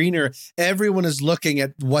grass is greener. Everyone is looking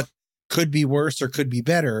at what could be worse or could be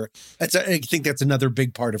better. I think that's another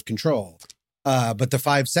big part of Control. But the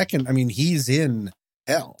 5-second, he's in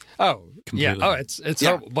hell. Oh, completely. Yeah. Oh, it's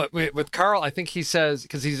horrible. But with Carl, I think he says,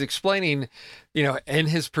 because he's explaining, in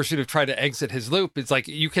his pursuit of trying to exit his loop, it's like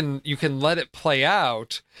you can let it play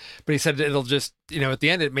out, but he said it'll just, at the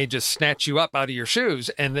end, it may just snatch you up out of your shoes.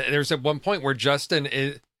 And there's at one point where Justin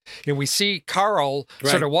is, we see Carl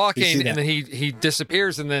sort of walking, and then he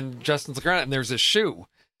disappears, and then Justin's looking around, and there's a shoe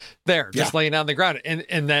there just laying on the ground,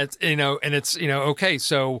 and that's and it's okay,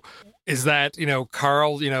 so is that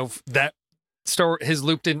Carl that story, his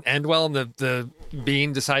loop didn't end well, and the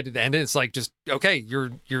being decided to end it. It's like, just okay,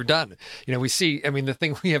 you're done. We see, the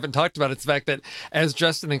thing we haven't talked about is the fact that as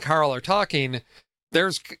Justin and Carl are talking,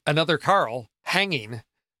 there's another Carl hanging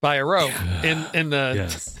by a rope in the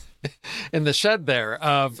yes. in the shed there.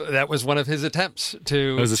 That was one of his attempts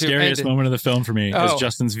to. It was the scariest moment of the film for me, as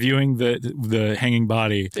Justin's viewing the hanging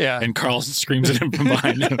body, and Carl screams at him from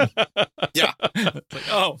behind him. Yeah,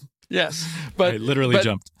 yes, but I literally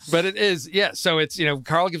jumped. But it is, so it's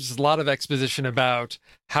Carl gives us a lot of exposition about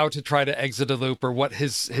how to try to exit a loop, or what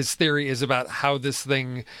his theory is about how this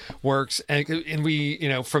thing works, and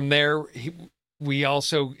we from there. We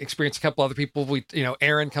also experience a couple other people.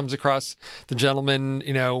 Aaron comes across the gentleman,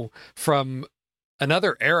 from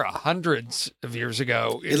another era, hundreds of years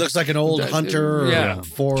ago. It looks like an old hunter,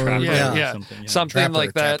 something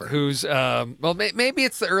like that. Trapper. Who's maybe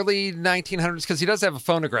it's the early 1900s, because he does have a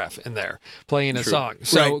phonograph in there playing a song.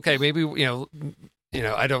 So okay, maybe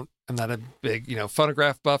I'm not a big,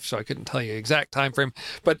 phonograph buff, so I couldn't tell you exact time frame.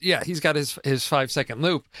 But yeah, he's got his 5-second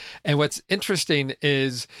loop. And what's interesting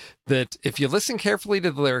is that if you listen carefully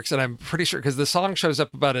to the lyrics, and I'm pretty sure, because the song shows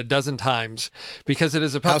up about a dozen times, because it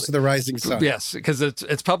is a House of the Rising Sun. Yes, because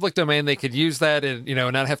it's public domain. They could use that and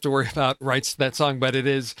not have to worry about rights to that song. But it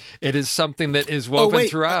is something that is woven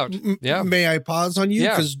throughout. Yeah. May I pause on you?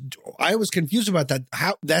 Because I was confused about that.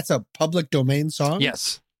 How that's a public domain song?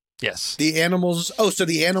 Yes. Yes. The Animals. Oh, so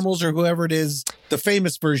the Animals, or whoever it is, the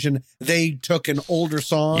famous version, they took an older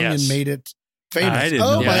song and made it famous. I didn't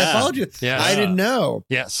oh, know my that. apologies. Yeah. I didn't know.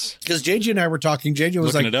 Yes. Because JJ and I were talking. JJ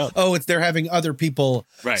was Looking like, it up. "Oh, they're having other people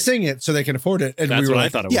Right. sing it so they can afford it." And That's we were what I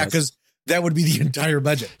like, thought it "Yeah, was. because that would be the entire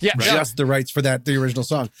budget. Yeah. just the rights for the original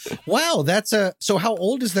song." Wow, that's so. How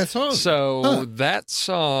old is that song? So that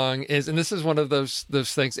song is, and this is one of those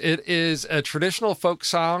things. It is a traditional folk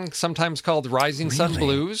song, sometimes called Rising Sun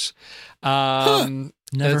Blues. Never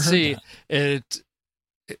Let's heard see. that.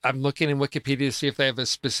 I'm looking in Wikipedia to see if they have a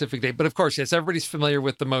specific date, but of course, yes, everybody's familiar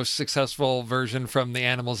with the most successful version from the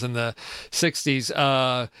Animals in the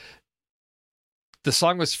 '60s. The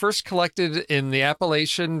song was first collected in the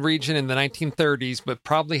Appalachian region in the 1930s, but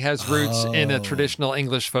probably has roots in a traditional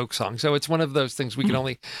English folk song. So it's one of those things we can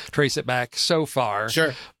only trace it back so far.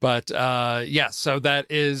 Sure. But so that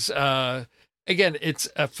is, again, it's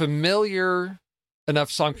a familiar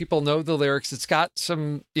enough song. People know the lyrics. It's got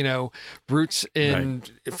some, roots in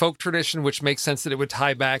folk tradition, which makes sense that it would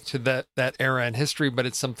tie back to that era in history. But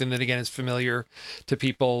it's something that, again, is familiar to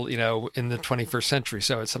people, in the 21st century.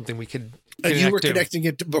 So it's something we could. And you were connecting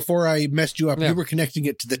it to, before I messed you up. Yeah. You were connecting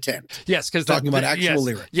it to the tent. Yes, because talking about actual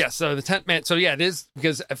lyrics. Yes, so the Tent Man. So yeah, it is,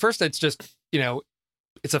 because at first it's just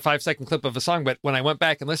it's a 5-second clip of a song, but when I went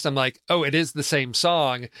back and listened, I'm like, oh, it is the same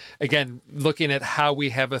song. Again, looking at how we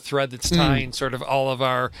have a thread that's tying sort of all of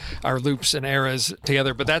our loops and eras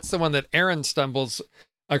together. But that's the one that Aaron stumbles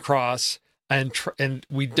across. And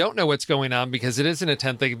we don't know what's going on because it is in a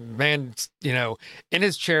tent. The man, in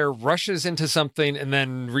his chair rushes into something and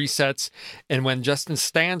then resets. And when Justin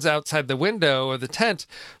stands outside the window of the tent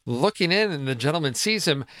looking in, and the gentleman sees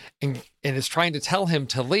him and is trying to tell him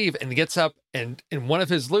to leave, and gets up and in one of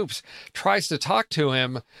his loops tries to talk to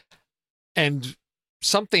him, and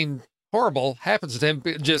something horrible happens to him.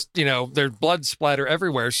 Just, there's blood splatter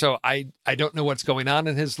everywhere. So I don't know what's going on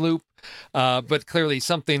in his loop, but clearly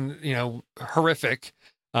something, horrific.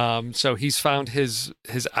 So he's found his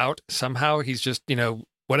out somehow. He's just,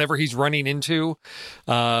 whatever he's running into,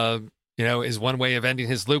 is one way of ending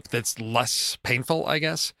his loop that's less painful, I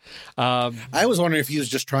guess. I was wondering if he was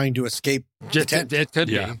just trying to escape the tent. It could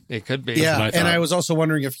be. It could be. Yeah, and I was also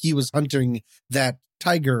wondering if he was hunting that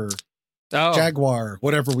tiger, jaguar,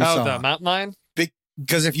 whatever we saw. Oh, the mountain lion?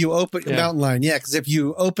 Because if you open mountain lion, because if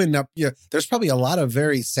you open up, there's probably a lot of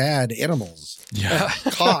very sad animals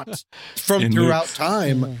caught from throughout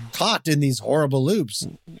time, caught in these horrible loops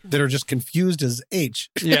that are just confused as H.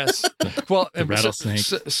 Yes. Well, the rattlesnake.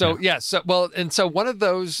 So one of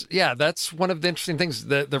those, that's one of the interesting things.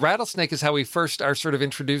 The rattlesnake is how we first are sort of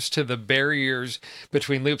introduced to the barriers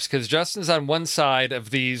between loops, because Justin's on one side of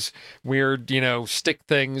these weird, stick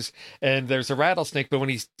things, and there's a rattlesnake, but when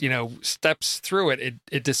he, steps through it,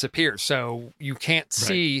 it disappears. So you can't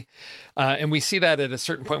see, and we see that at a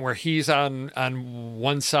certain point where he's on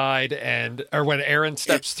one side, or when Aaron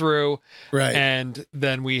steps through, and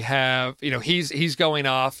then we have, he's going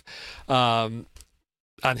off on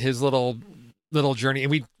his little journey,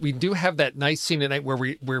 and we do have that nice scene at night where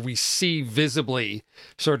we see visibly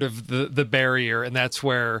sort of the barrier, and that's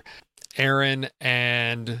where Aaron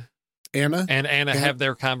and Anna have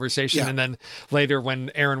their conversation. And then later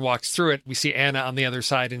when Aaron walks through it, we see Anna on the other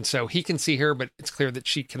side. And so he can see her, but it's clear that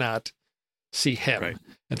she cannot see him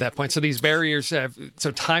at that point. So these barriers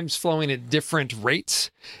so time's flowing at different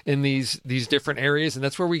rates in these different areas. And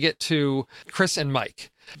that's where we get to Chris and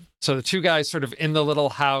Mike. So the two guys sort of in the little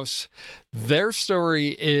house, their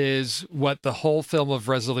story is what the whole film of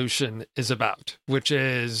Resolution is about, which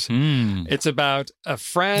is it's about a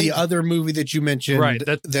friend. The other movie that you mentioned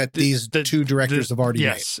that these two directors have already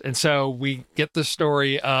made. And so we get the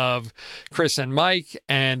story of Chris and Mike,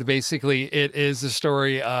 and basically it is the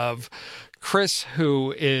story of Chris,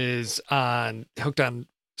 who is hooked on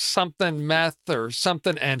something, meth or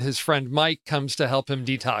something, and his friend Mike comes to help him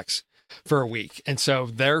detox for a week. And so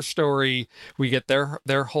their story, we get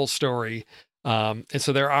their whole story. And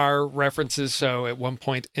so there are references. So at one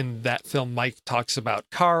point in that film, Mike talks about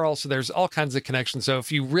Carl. So there's all kinds of connections. So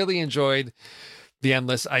if you really enjoyed The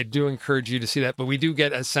Endless, I do encourage you to see that. But we do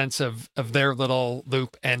get a sense of their little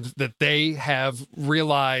loop, and that they have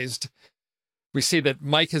realized, we see that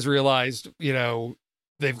Mike has realized,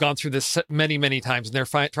 they've gone through this many, many times, and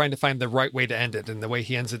they're trying to find the right way to end it. And the way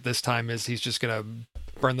he ends it this time is he's just going to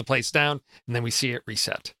burn the place down, and then we see it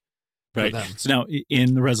reset. Right. So now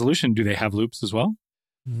in the Resolution, do they have loops as well?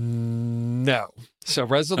 No. So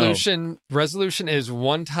Resolution is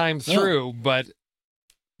one time through, but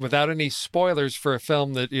without any spoilers for a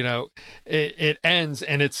film that, it ends,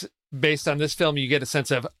 and it's based on this film, you get a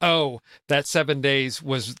sense of, that 7 days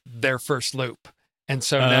was their first loop. And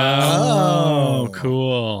so now... Oh,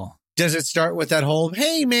 cool. Does it start with that whole,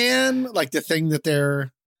 hey, man, like the thing that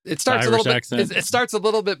they're... it starts Irish a little accent. bit. It starts a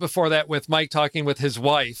little bit before that with Mike talking with his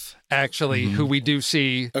wife, actually, who we do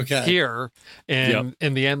see here in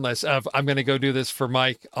the Endless. Of I'm going to go do this for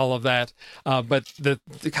Mike, all of that. But the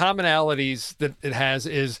commonalities that it has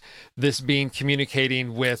is this being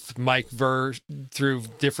communicating with Mike Ver through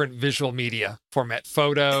different visual media format,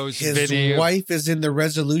 photos, his video. wife is in the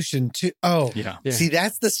resolution too. Oh, Yeah. See,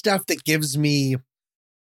 that's the stuff that gives me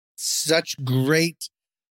such great,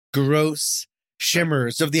 gross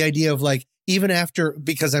shimmers of the idea of like, even after,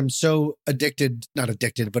 because I'm so not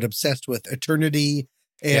addicted, but obsessed with eternity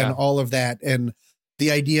and all of that. And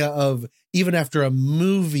the idea of even after a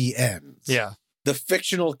movie ends, the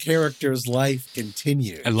fictional character's life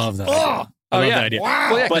continues. I love that. Idea. I love that idea. Wow.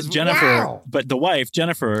 Well, but Jennifer, but the wife,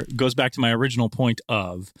 Jennifer, goes back to my original point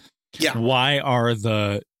of why are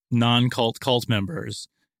the non-cult cult members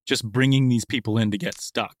just bringing these people in to get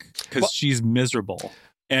stuck? Because she's miserable.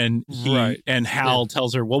 And and Hal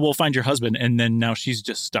tells her, well, we'll find your husband. And then now she's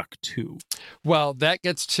just stuck too. Well, that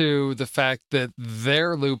gets to the fact that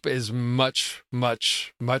their loop is much,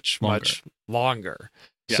 much, much, much longer.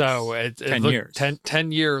 Yes. So 10 years.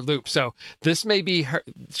 10-year loop. So this may be her.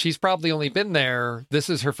 She's probably only been there. This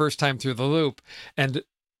is her first time through the loop. And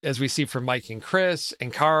as we see from Mike and Chris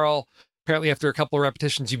and Carl, apparently after a couple of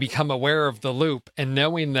repetitions, you become aware of the loop, and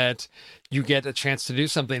knowing that you get a chance to do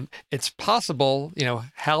something. It's possible,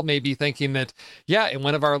 Hal may be thinking that, in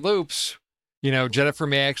one of our loops, Jennifer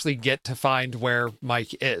may actually get to find where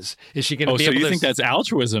Mike is. Is she going to be able to... So you think that's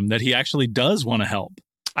altruism, that he actually does want to help?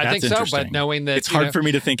 I think so, but knowing that... It's hard for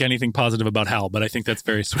me to think anything positive about Hal, but I think that's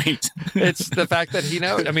very sweet. It's the fact that he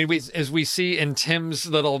knows. I mean, as we see in Tim's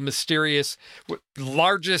little mysterious,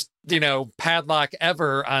 largest, padlock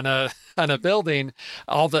ever on a building,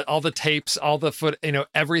 all the tapes, all the foot,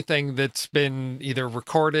 everything that's been either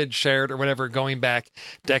recorded, shared, or whatever, going back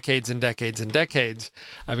decades and decades and decades.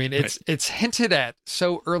 I mean, it's hinted at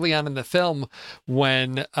so early on in the film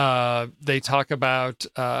when they talk about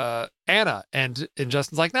Anna, and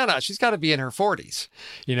Justin's like, no, she's got to be in her 40s,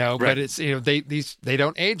 but it's, they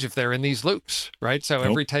don't age if they're in these loops, right? So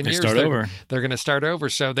every 10 years, they're going to start over.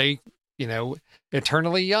 So they,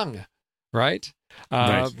 eternally young, right?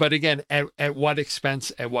 But again, at what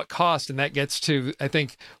expense, at what cost? And that gets to, I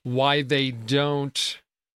think, why they don't,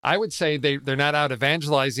 I would say they're not out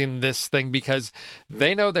evangelizing this thing because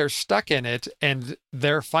they know they're stuck in it and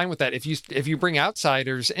they're fine with that. If you bring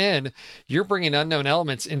outsiders in, you're bringing unknown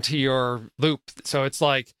elements into your loop. So it's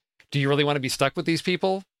like, do you really want to be stuck with these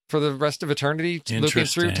people for the rest of eternity, looping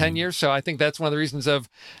through 10 years? So I think that's one of the reasons of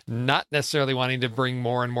not necessarily wanting to bring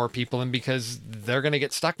more and more people in, because they're going to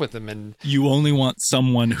get stuck with them. And you only want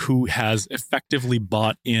someone who has effectively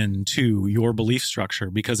bought into your belief structure,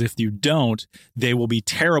 because if you don't, they will be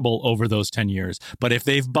terrible over those 10 years. But if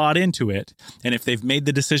they've bought into it, and if they've made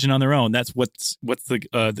the decision on their own, that's what's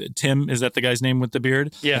the Tim, is that the guy's name with the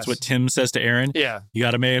beard? Yes. That's what Tim says to Aaron. Yeah. You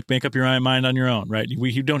got to make up your mind on your own, right?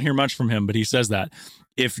 You don't hear much from him, but he says that.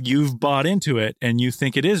 If you've bought into it and you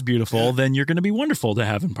think it is beautiful, then you're going to be wonderful to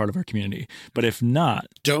have in part of our community. But if not,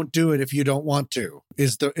 don't do it if you don't want to.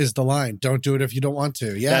 Is the line? Don't do it if you don't want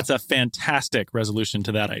to. Yeah, that's a fantastic resolution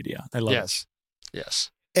to that idea. I love it.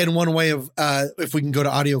 Yes. And one way of, if we can go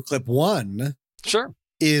to audio clip 1, sure,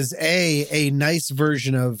 is a nice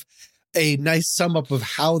version of a nice sum up of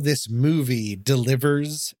how this movie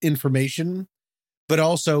delivers information, but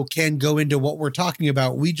also can go into what we're talking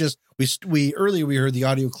about. We earlier we heard the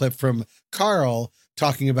audio clip from Carl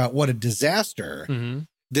talking about what a disaster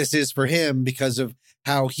this is for him because of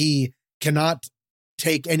how he cannot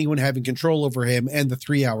take anyone having control over him and the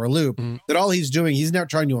 3-hour loop. That all he's doing, he's not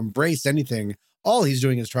trying to embrace anything. All he's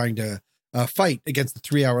doing is trying to fight against the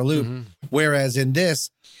 3-hour loop. Whereas in this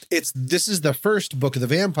is the first Book of the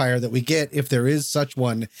Vampire that we get, if there is such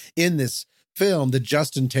one in this film, that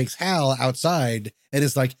Justin takes Hal outside and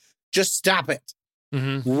is like, just stop it.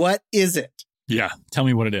 What is it? Yeah, tell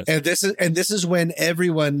me what it is. And this is when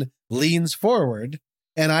everyone leans forward,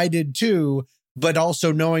 and I did too, but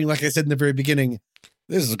also knowing, like I said in the very beginning,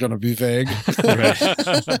 this is going to be vague.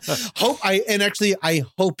 I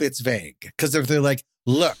hope it's vague, because if they're like,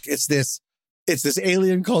 look, it's this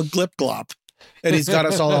alien called Glip Glop, and he's got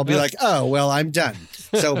us all, I'll be like, oh well, I'm done.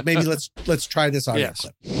 So maybe let's try this audio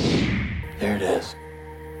clip. There it is.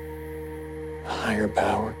 A higher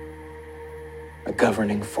power, a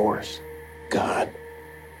governing force, God,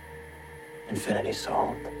 Infinity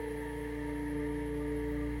Soul.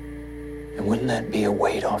 And wouldn't that be a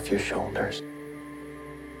weight off your shoulders?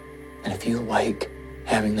 And if you like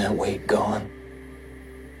having that weight gone,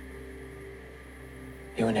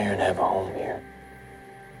 you and Aaron have a home here.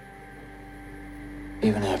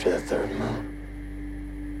 Even after the third moon.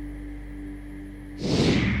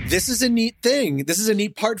 this is a neat thing. This is a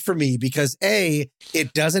neat part for me because A,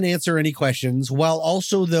 it doesn't answer any questions while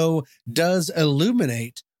also, though, does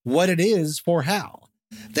illuminate what it is for Hal.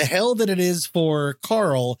 The hell that it is for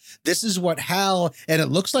Carl, this is what Hal, and it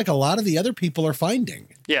looks like a lot of the other people are finding.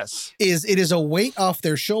 Yes. It is a weight off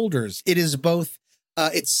their shoulders. It is both,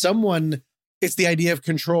 it's the idea of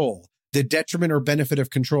control, the detriment or benefit of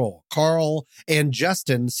control. Carl and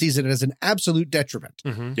Justin sees it as an absolute detriment.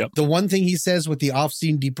 Mm-hmm. Yep. The one thing he says with the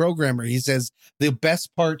off-scene deprogrammer, he says, the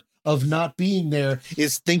best part of not being there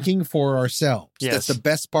is thinking for ourselves. Yes. That's the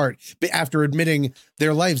best part. But after admitting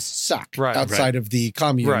their lives suck outside of the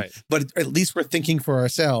commune, but at least we're thinking for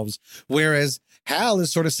ourselves. Whereas Hal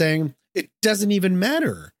is sort of saying, it doesn't even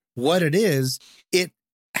matter what it is. It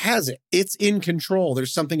has it. It's in control.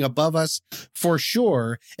 There's something above us for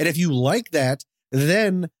sure. And if you like that,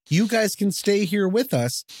 then you guys can stay here with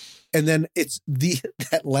us. And then it's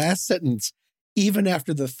that last sentence, even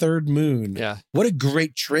after the third moon. Yeah. What a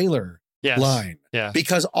great trailer line. Yeah.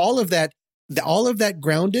 Because all of that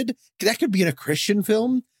grounded, that could be in a Christian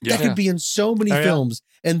film. Yeah. That could be in so many films.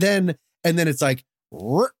 And then it's like,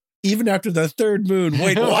 even after the third moon,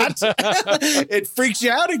 wait, what? It freaks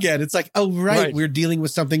you out again. It's like, oh, right. We're dealing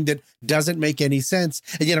with something that doesn't make any sense.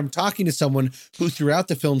 And yet I'm talking to someone who throughout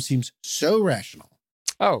the film seems so rational.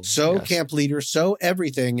 Oh, so camp leader, so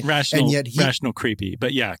everything. Rational, and yet rational creepy.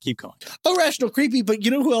 But yeah, keep going. Oh, rational creepy. But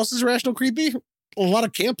you know who else is rational creepy? A lot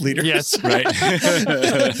of camp leaders. Yes. Right.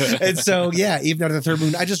 And so, yeah, even after the third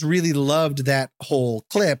moon, I just really loved that whole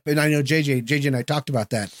clip. And I know JJ and I talked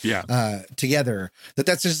about that together,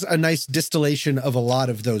 that's just a nice distillation of a lot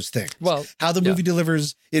of those things. Well, how the movie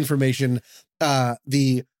delivers information,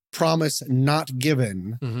 the promise not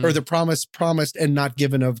given, or the promise promised and not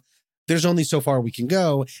given of, there's only so far we can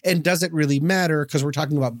go. And does it really matter? Because we're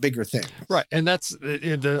talking about bigger things. Right. And that's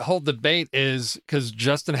the whole debate is because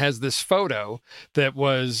Justin has this photo that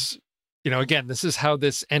was, again, this is how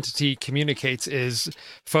this entity communicates is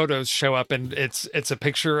photos show up and it's a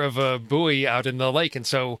picture of a buoy out in the lake. And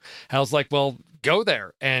so Hal's like, well, go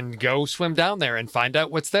there and go swim down there and find out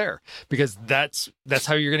what's there, because that's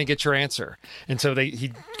how you're going to get your answer. And so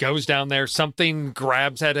he goes down there, something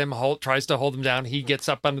grabs at him, tries to hold him down. He gets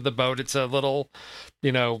up under the boat. It's a little,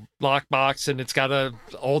 lock box, and it's got a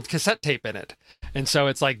old cassette tape in it. And so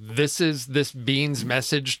it's like, this is this being's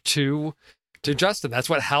message to Justin. That's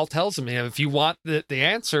what Hal tells him. If you want the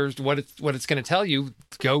answers, what it's going to tell you,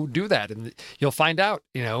 go do that, and you'll find out.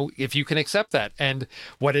 If you can accept that. And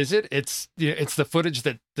what is it? It's the footage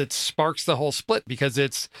that sparks the whole split, because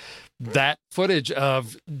it's that footage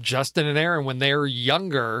of Justin and Aaron when they're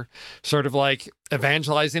younger, sort of like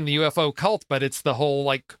evangelizing the UFO cult, but it's the whole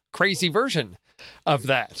like crazy version of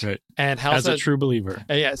that. Right. And Hal as says, a true believer.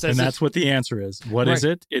 Yes, and that's what the answer is. What is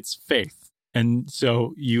it? It's faith. And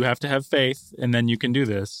so you have to have faith, and then you can do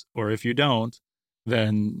this. Or if you don't,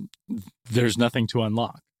 then there's nothing to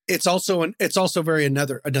unlock. It's also very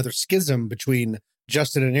another schism between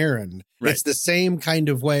Justin and Aaron. Right. It's the same kind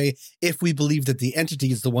of way. If we believe that the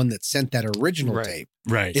entity is the one that sent that original tape,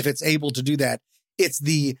 right? If it's able to do that,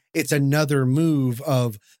 it's another move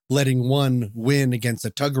of letting one win against a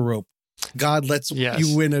tug of rope. God lets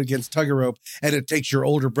you win against tug of rope, and it takes your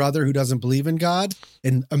older brother who doesn't believe in God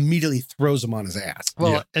and immediately throws him on his ass.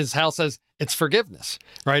 Well, as Hal says, it's forgiveness,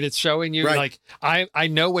 right? It's showing you like, I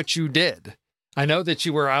know what you did. I know that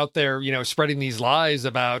you were out there, spreading these lies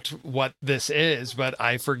about what this is, but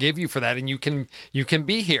I forgive you for that. And you can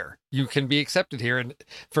be here. You can be accepted here. And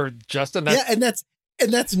for Justin, that's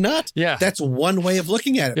one way of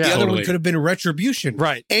looking at it. Yeah, the other one could have been retribution,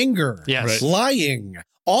 anger, lying,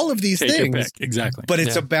 all of these things. Exactly. But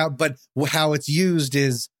it's but how it's used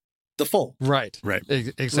is the full. Right.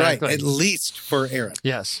 Exactly. Right. At least for Aaron.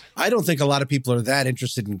 Yes. I don't think a lot of people are that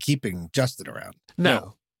interested in keeping Justin around.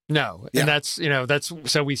 No. And that's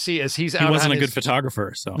so we see as he's out. He wasn't a good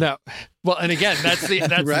photographer, so no. Well, and again, that's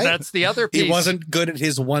the other piece. He wasn't good at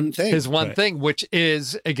his one thing. Thing, which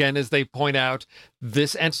is, again, as they point out,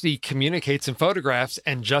 this entity communicates in photographs,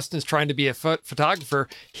 and Justin's trying to be a photographer.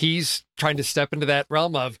 He's trying to step into that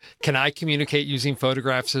realm of, can I communicate using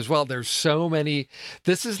photographs as well? There's so many.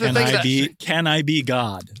 This is the thing. Can I be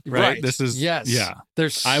God? Right. This is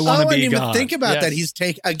There's. I want to be God. Think about that.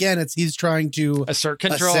 He's trying to assert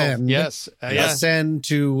control. Ascend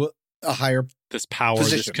to a higher this power,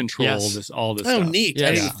 position. This control, this all this. Oh, stuff. neat!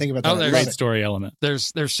 I didn't think about that. Great story element.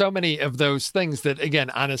 There's so many of those things that, again,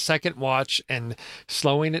 on a second watch and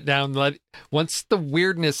slowing it down, once the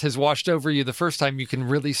weirdness has washed over you the first time, you can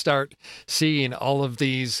really start seeing all of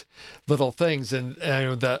these little things, and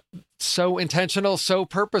the so intentional, so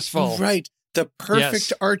purposeful. Right, the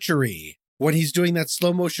perfect archery when he's doing that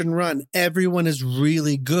slow motion run, everyone is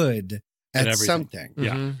really good at everything. something.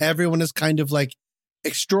 Yeah. Everyone is kind of like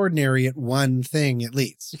extraordinary at one thing at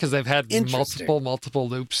least. Because they've had multiple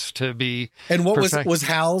loops to be. And what perfect. was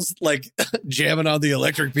Hal's like jamming on the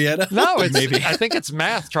electric piano? No, it's I think it's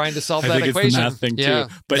math trying to solve I that think equation. it's the math thing too.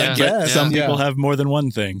 But some people have more than one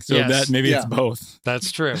thing. So that maybe it's both.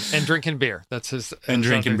 That's true. And drinking beer. That's his. And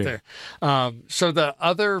drinking beer. So the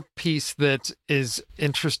other piece that is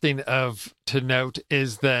interesting to note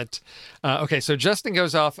is that, so Justin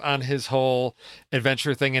goes off on his whole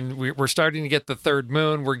adventure thing, and we're starting to get the third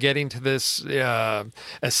moon. We're getting to this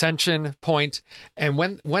ascension point. And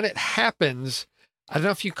when it happens, I don't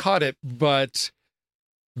know if you caught it, but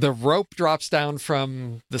the rope drops down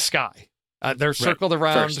from the sky. They're circled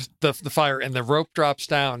around the fire, and the rope drops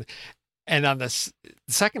down. And on the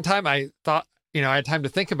second time, I thought, I had time to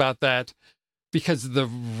think about that, because the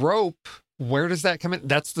rope, where does that come in?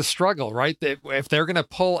 That's the struggle, right? If they're going to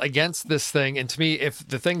pull against this thing, and to me, if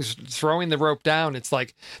the thing's throwing the rope down, it's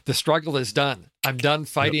like the struggle is done. I'm done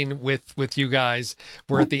fighting with you guys.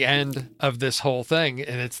 We're at the end of this whole thing,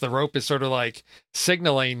 and it's the rope is sort of like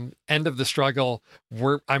signaling end of the struggle.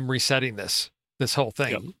 I'm resetting this whole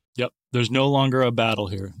thing. Yep. There's no longer a battle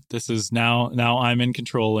here. This is now I'm in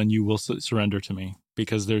control, and you will surrender to me,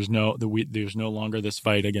 because there's no longer this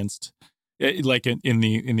fight against. Like in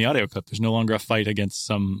the audio clip, there's no longer a fight against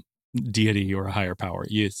some deity or a higher power.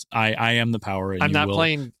 Yes, I am the power. And I'm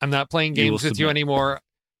not playing games with you anymore.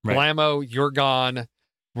 Right. Blammo, you're gone.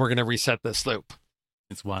 We're going to reset this loop.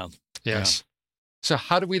 It's wild. Yes. Yeah. So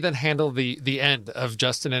how do we then handle the end of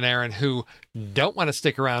Justin and Aaron, who don't want to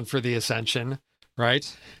stick around for the ascension,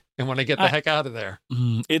 right? And want to get the heck out of there?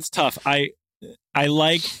 It's tough. I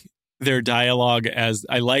like their dialogue, as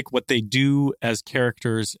I like what they do as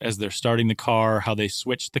characters as they're starting the car, how they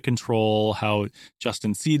switch the control, how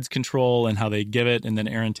Justin cedes control and how they give it, and then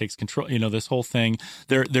Aaron takes control. This whole thing,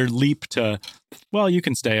 their leap to, well, you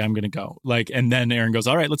can stay, I'm going to go. And then Aaron goes,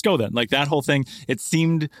 all right, let's go then. That whole thing, it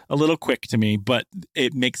seemed a little quick to me, but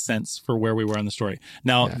it makes sense for where we were in the story.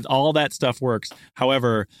 Now, all that stuff works.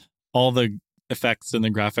 However, all the effects and the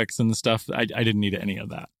graphics and the stuff, I didn't need any of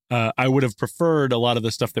that. I would have preferred a lot of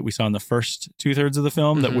the stuff that we saw in the first 2/3 of the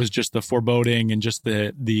film that was just the foreboding and just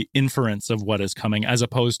the inference of what is coming, as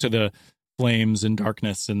opposed to the flames and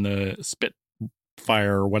darkness and the spit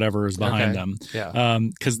fire or whatever is behind them. Yeah.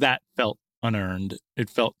 Because that felt unearned. It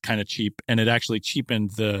felt kind of cheap, and it actually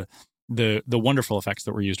cheapened the wonderful effects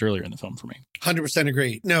that were used earlier in the film for me. 100%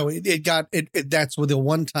 agree. No, it got that's the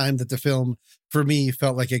one time that the film for me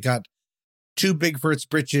felt like it got too big for its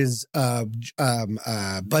britches,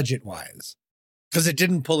 budget wise, because it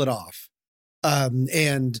didn't pull it off.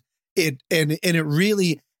 And it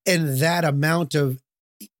really, and that amount of,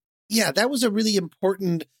 that was a really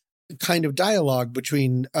important kind of dialogue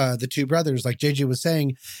between the two brothers, like JJ was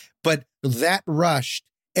saying, but that rushed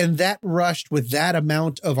with that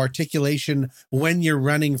amount of articulation when you're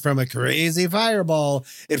running from a crazy fireball,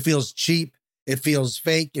 it feels cheap, it feels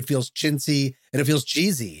fake, it feels chintzy, and it feels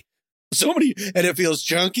cheesy. And it feels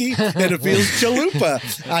chunky, and it feels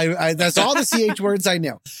chalupa. I that's all the CH words I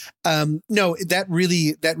know. No, that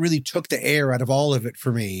really took the air out of all of it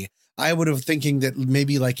for me. I would have thinking that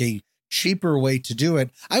maybe like a cheaper way to do it.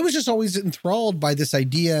 I was just always enthralled by this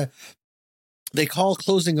idea. They call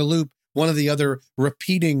closing a loop. One of the other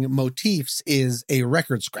repeating motifs is a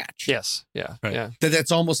record scratch. Yes. Yeah. Right. Yeah.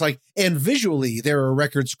 That's almost like, and visually there are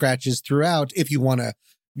record scratches throughout. If you want to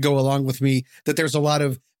go along with me, that there's a lot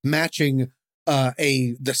of matching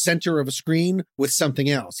the center of a screen with something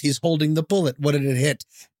else. He's holding the bullet. What did it hit?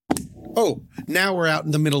 Oh, now we're out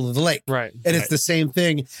in the middle of the lake. Right. And it's the same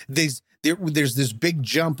thing. There's this big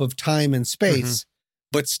jump of time and space,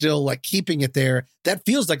 but still like keeping it there. That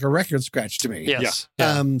feels like a record scratch to me. Yes.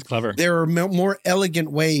 Clever. There are more elegant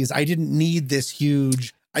ways. I didn't need this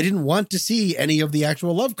huge. I didn't want to see any of the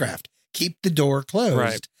actual Lovecraft. Keep the door closed.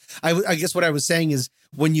 Right. I guess what I was saying is,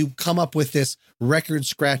 when you come up with this record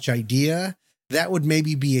scratch idea, that would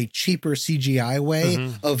maybe be a cheaper CGI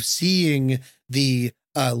way of seeing the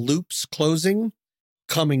loops closing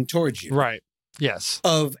coming towards you. Right. Yes.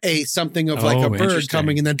 Of something of like a bird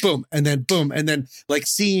coming and then boom, and then boom, and then like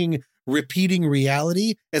seeing repeating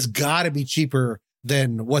reality has got to be cheaper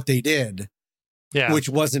than what they did. Yeah. Which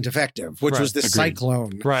wasn't effective, which was the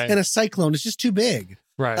cyclone. Right. And a cyclone is just too big.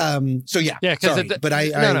 Right. So yeah. Yeah. Sorry, but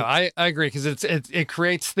I agree, because it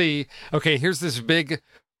creates here's this big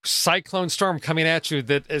cyclone storm coming at you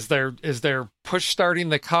that as they're push starting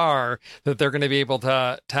the car that they're going to be able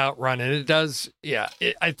to outrun. And it does. Yeah.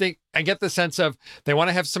 I think I get the sense of they want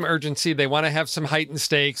to have some urgency. They want to have some heightened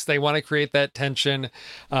stakes. They want to create that tension.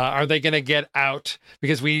 Are they going to get out?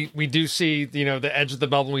 Because we do see, the edge of the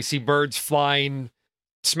bubble. We see birds flying,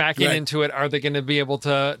 smacking into it. Are they going to be able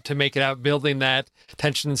to make it out, building that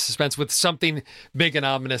tension and suspense with something big and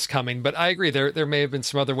ominous coming? But I agree, there may have been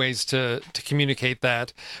some other ways to communicate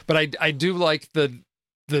that. But I do like the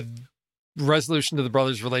resolution to the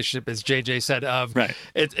brothers' relationship, as JJ said, of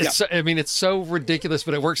it's so ridiculous,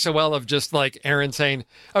 but it works so well, of just like Aaron saying,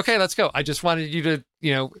 okay, let's go. I just wanted you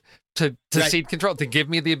to cede control, to give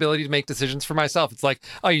me the ability to make decisions for myself. It's like,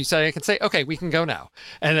 oh, you said I can say, okay, we can go now.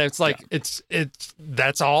 And it's like, it's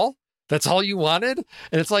that's all you wanted.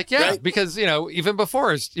 And it's like, because, even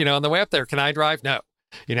before, on the way up there, can I drive? No,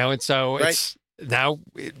 and so it's now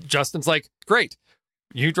Justin's like, great,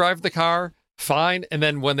 you drive the car, fine. And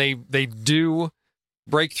then when they do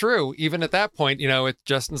break through, even at that point,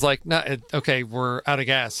 Justin's like, no, okay, we're out of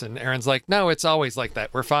gas. And Aaron's like, no, it's always like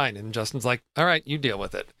that. We're fine. And Justin's like, all right, you deal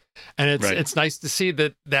with it. And it's nice to see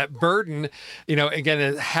that burden, again,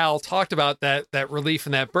 as Hal talked about that relief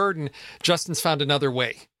and that burden, Justin's found another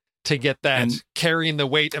way to get that carrying the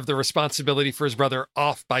weight of the responsibility for his brother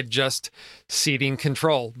off by just ceding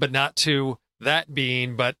control, but not to that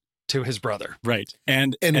being, but to his brother. Right.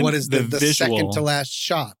 And what is the second to last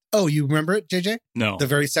shot? Oh, you remember it, JJ? No. The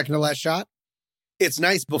very second to last shot? It's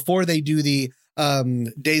nice before they do the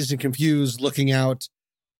Dazed and Confused looking out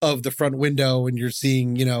of the front window and you're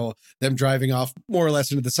seeing, them driving off more or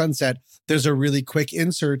less into the sunset. There's a really quick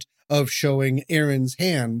insert of showing Aaron's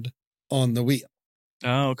hand on the wheel.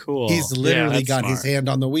 Oh, cool. He's literally got his hand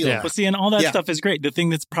on the wheel. Yeah. Well, see, and all that stuff is great. The thing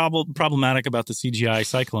that's problematic about the CGI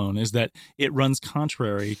cyclone is that it runs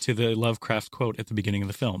contrary to the Lovecraft quote at the beginning of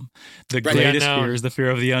the film. The greatest fear is the fear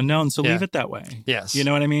of the unknown. So leave it that way. Yes. You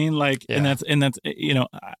know what I mean? Like, and that's,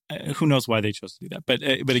 who knows why they chose to do that.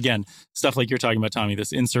 But again, stuff like you're talking about, Tommy,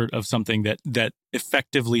 this insert of something that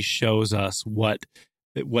effectively shows us what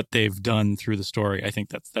they've done through the story. I think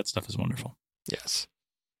that stuff is wonderful. Yes.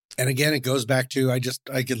 And again, it goes back to, I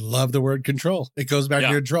could love the word control. It goes back to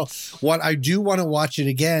control. What I do want to watch it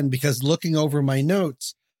again, because looking over my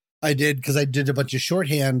notes, because I did a bunch of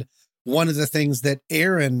shorthand. One of the things that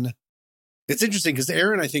Aaron, it's interesting because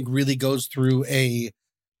Aaron, I think, really goes through a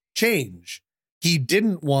change. He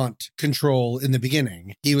didn't want control in the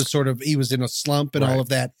beginning. He was in a slump and all of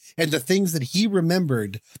that. And the things that he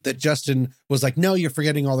remembered that Justin was like, no, you're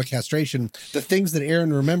forgetting all the castration. The things that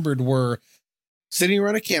Aaron remembered were sitting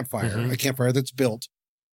around a campfire, a campfire that's built,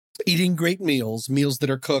 eating great meals that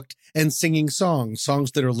are cooked, and singing songs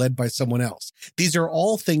that are led by someone else. These are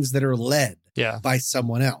all things that are led by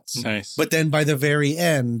someone else. Nice. But then by the very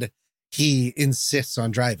end, he insists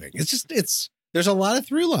on driving. There's a lot of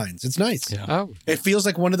through lines. It's nice. Yeah. Oh. It feels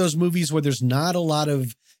like one of those movies where there's not a lot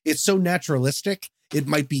of, it's so naturalistic. It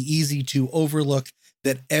might be easy to overlook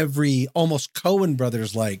that almost Coen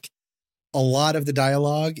brothers a lot of the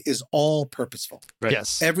dialogue is all purposeful. Right.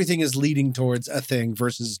 Yes. Everything is leading towards a thing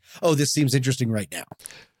versus, oh, this seems interesting right now.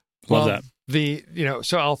 Love that.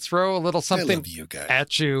 So I'll throw a little something guys.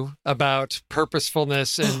 at you about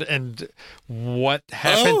purposefulness and what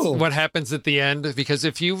happens at the end. Because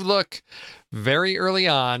if you look very early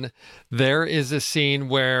on, there is a scene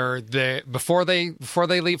where before they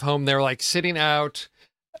leave home, they're like sitting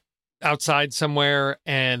outside somewhere,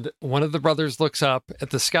 and one of the brothers looks up at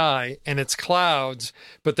the sky and it's clouds,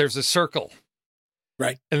 but there's a circle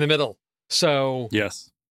in the middle. So yes,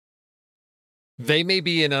 they may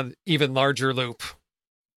be in an even larger loop.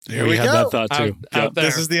 There we had go. that thought too. Out there.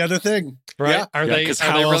 This is the other thing, right?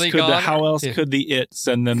 Yeah. How else could the it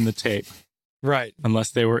send them the tape? Right. Unless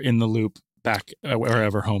they were in the loop back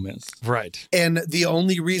wherever home is. Right. And the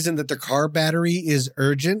only reason that the car battery is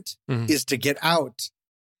urgent is to get out.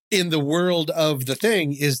 In the world of the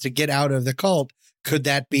thing is to get out of the cult. Could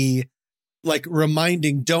that be like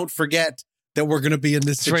reminding, don't forget that we're going to be in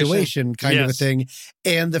this situation kind of a thing?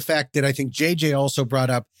 And the fact that I think JJ also brought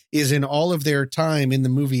up is in all of their time in the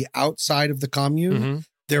movie outside of the commune,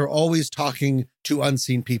 they're always talking to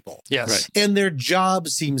unseen people. Yes. Right. And their job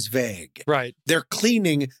seems vague. Right. They're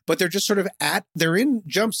cleaning, but they're just sort of they're in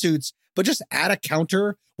jumpsuits, but just at a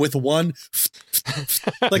counter with one,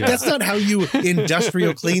 that's not how you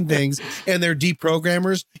industrial clean things. And they're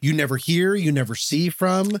deprogrammers you never hear, you never see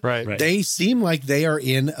from. Right. They seem like they are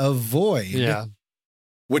in a void. Yeah.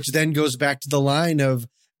 Which then goes back to the line of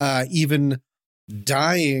even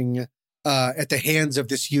dying at the hands of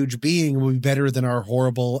this huge being will be better than our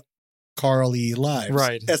horrible Carl E. lives.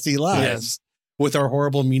 Right. S.E. lives. Yes. with our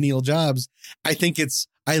horrible menial jobs.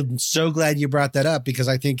 I'm so glad you brought that up, because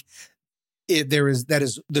I think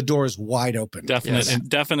the door is wide open.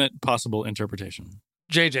 Definite possible interpretation.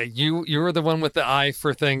 JJ, you were the one with the eye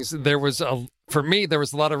for things. For me, there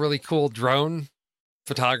was a lot of really cool drone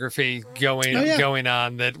photography going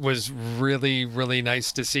on that was really, really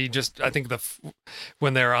nice to see. Just, I think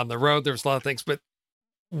when they're on the road, there was a lot of things, but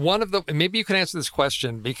maybe you can answer this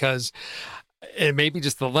question, because it may be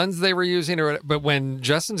just the lens they were using, but when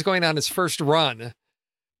Justin's going on his first run,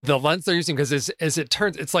 the lens they're using, because as it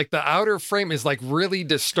turns, it's like the outer frame is like really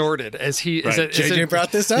distorted as he Right. JJ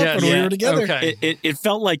brought this up when we were together. Okay. It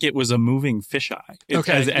felt like it was a moving fisheye.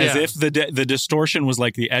 As if the distortion was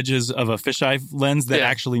like the edges of a fisheye lens that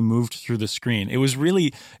actually moved through the screen. It was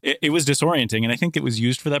really it was disorienting, and I think it was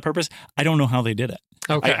used for that purpose. I don't know how they did it.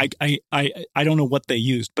 Okay. I don't know what they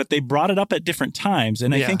used, but they brought it up at different times,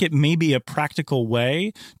 and I think it may be a practical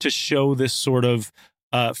way to show this sort of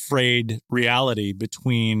frayed reality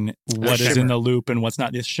between what is in the loop and what's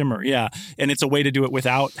not. This shimmer, and it's a way to do it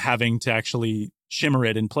without having to actually shimmer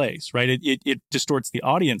it in place, right? It distorts the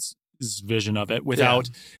audience's vision of it without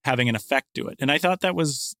having an effect to it, and I thought that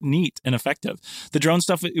was neat and effective. The drone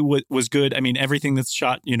stuff was good. I mean, everything that's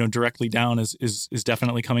shot directly down is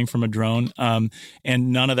definitely coming from a drone,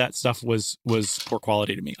 and none of that stuff was poor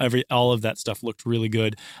quality to me. All of that stuff looked really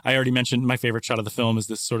good. I already mentioned my favorite shot of the film is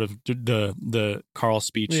this sort of the Carl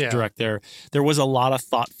speech direct there. There was a lot of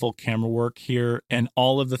thoughtful camera work here, and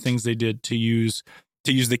all of the things they did to use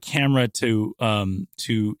the camera to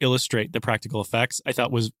illustrate the practical effects, I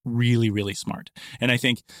thought was really, really smart. And I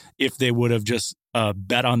think if they would have just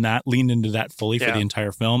bet on that, leaned into that fully for the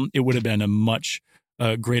entire film, it would have been a much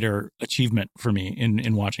greater achievement for me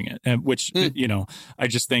in watching it. And which I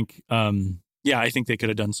just think, I think they could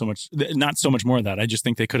have done so much, not so much more of that. I just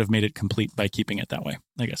think they could have made it complete by keeping it that way,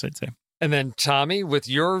 I guess I'd say. And then Tommy, with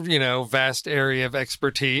your vast area of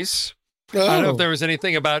expertise. I don't know if there was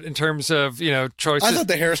anything about in terms of, choices. I thought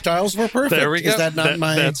the hairstyles were perfect. There we go. Is that not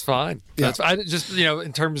That's fine. Yeah. That's I just,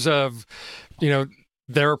 in terms of,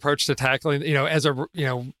 their approach to tackling,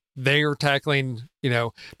 they are tackling,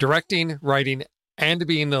 directing, writing, and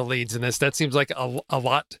being the leads in this. That seems like a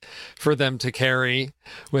lot for them to carry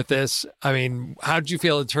with this. I mean, how did you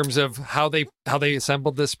feel in terms of how they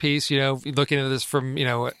assembled this piece, looking at this from,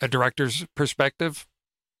 a director's perspective?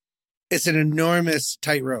 It's an enormous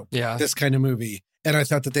tightrope, this kind of movie. And I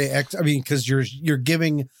thought that because you're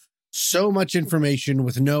giving so much information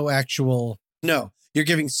with you're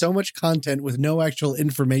giving so much content with no actual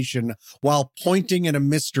information while pointing at a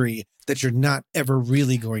mystery that you're not ever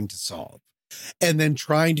really going to solve. And then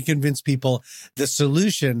trying to convince people the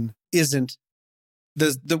solution isn't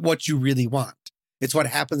the what you really want. It's what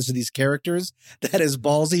happens to these characters that is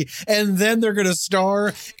ballsy. And then they're going to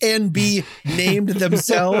star and be named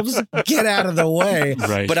themselves. Get out of the way.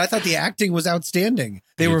 Right. But I thought the acting was outstanding.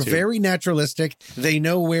 They were very naturalistic. They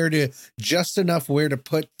know just enough where to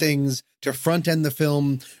put things to front end the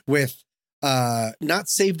film with not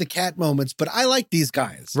save the cat moments, but I like these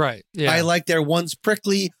guys. Right. Yeah. I like their one's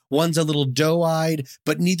prickly, one's a little doe-eyed,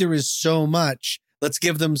 but neither is so much. Let's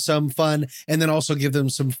give them some fun, and then also give them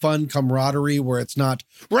some fun camaraderie where it's not,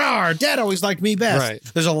 rawr, Dad always liked me best.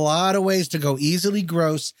 Right. There's a lot of ways to go easily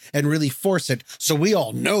gross and really force it so we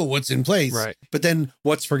all know what's in place. Right. But then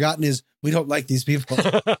what's forgotten is we don't like these people.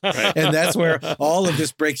 And that's where all of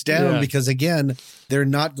this breaks down because, again, they're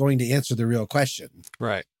not going to answer the real question.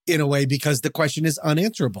 Right. In a way, because the question is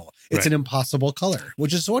unanswerable. It's an impossible color,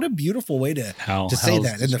 which is what a beautiful way to say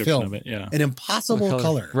that in the film. An impossible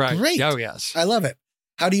color. Right. Great. Oh, yes. I love it.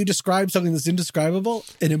 How do you describe something that's indescribable?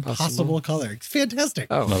 An impossible color. Fantastic.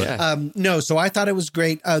 Oh, yeah. So I thought it was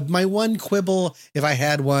great. My one quibble, if I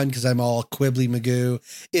had one, because I'm all quibbly Magoo,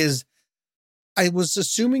 is I was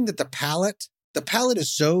assuming that the palette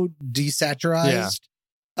is so desaturized.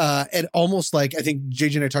 And almost like, I think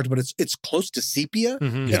JJ and I talked about it's close to sepia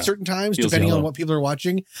at certain times, Feels depending yellow. on what people are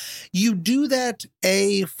watching. You do that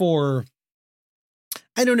for,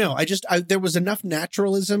 I don't know. There was enough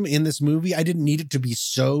naturalism in this movie. I didn't need it to be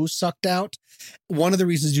so sucked out. One of the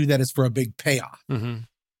reasons to do that is for a big payoff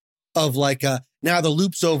of like, now the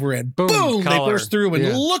loop's over and boom, they burst through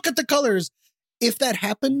and look at the colors. If that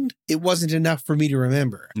happened, it wasn't enough for me to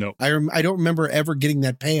remember. No, I don't remember ever getting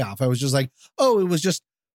that payoff. I was just like, oh, it was just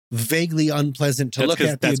vaguely unpleasant to look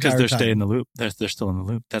at the That's because entire they're time. staying in the loop. They're still in the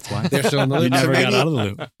loop. That's why. They're still in the loop. You never So got out of the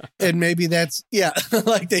loop. And maybe that's,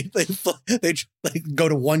 like they like go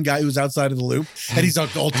to one guy who's outside of the loop and he's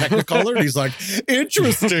like all technicolor and he's like,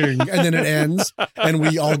 interesting. And then it ends and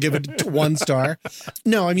we all give it 1 star.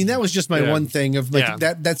 No, I mean, that was just my one thing of like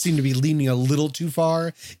that seemed to be leaning a little too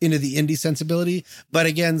far into the indie sensibility. But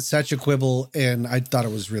again, such a quibble. And I thought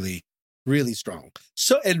it was really, really strong.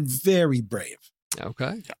 So, and very brave.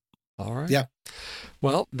 Okay. All right. Yeah.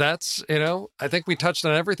 Well, that's, I think we touched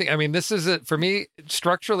on everything. I mean, this is it for me.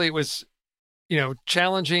 Structurally, it was,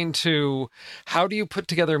 challenging to how do you put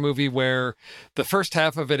together a movie where the first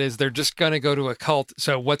half of it is they're just going to go to a cult.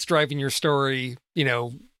 So what's driving your story?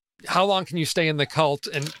 How long can you stay in the cult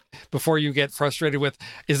and before you get frustrated with,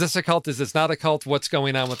 is this a cult? Is this not a cult? What's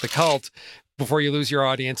going on with the cult before you lose your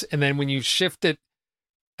audience? And then when you shift it,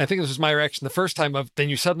 I think this was my reaction the first time of then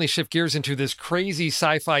you suddenly shift gears into this crazy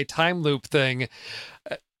sci-fi time loop thing,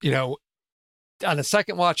 on a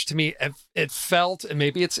second watch to me, it felt, and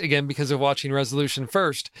maybe it's again because of watching Resolution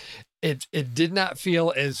first, it did not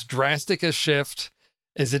feel as drastic a shift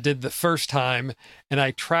as it did the first time. And I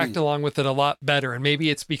tracked along with it a lot better. And maybe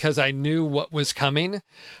it's because I knew what was coming.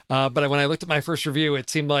 But when I looked at my first review, it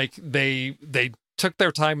seemed like they took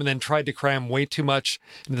their time and then tried to cram way too much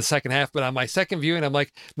into the second half. But on my second viewing, I'm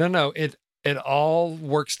like, no, it all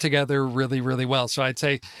works together really, really well. So I'd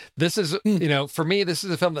say this is, for me, this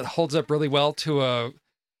is a film that holds up really well to a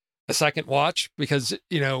second watch because,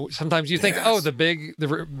 sometimes you think, oh, the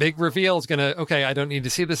big reveal is going to, okay, I don't need to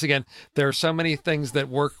see this again. There are so many things that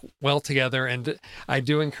work well together. And I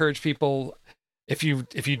do encourage people, if you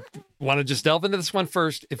want to just delve into this one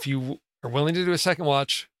first, if you are willing to do a second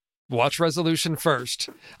watch Resolution first.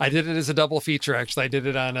 I did it as a double feature, actually. I did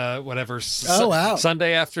it on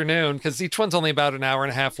Sunday afternoon because each one's only about an hour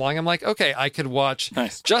and a half long. I'm like, okay, I could watch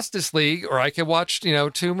Justice League or I could watch,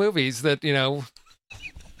 2 movies that,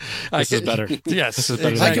 This is better. Yes. This is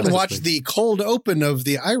better. I can watch the cold open of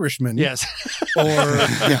The Irishman. Yes.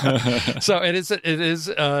 So it is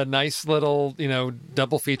a nice little,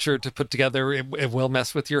 double feature to put together. It will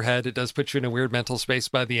mess with your head. It does put you in a weird mental space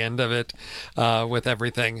by the end of it with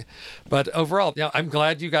everything. But overall, I'm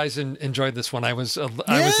glad you guys enjoyed this one. I was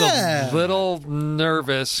a little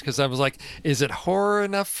nervous because I was like, is it horror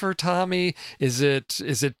enough for Tommy? Is it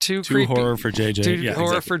too creepy? Horror for JJ. Too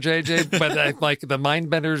horror for JJ. But I like the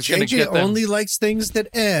Mindbender's going to JJ get them. only likes things that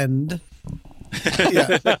end.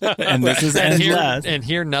 And this is endless. And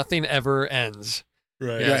here nothing ever ends.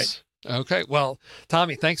 Right. Yes. Okay. Well,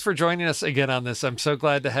 Tommy, thanks for joining us again on this. I'm so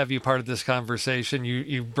glad to have you part of this conversation.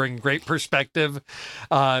 You bring great perspective,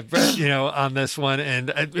 on this one. And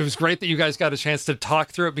it was great that you guys got a chance to talk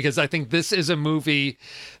through it because I think this is a movie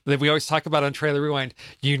that we always talk about on Trailer Rewind.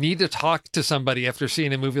 You need to talk to somebody after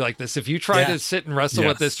seeing a movie like this. If you try to sit and wrestle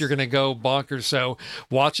with this, you're going to go bonkers. So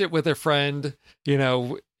watch it with a friend,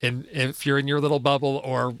 and if you're in your little bubble,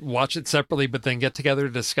 or watch it separately, but then get together to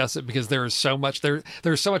discuss it because there is so much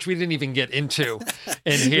there's so much we didn't even get into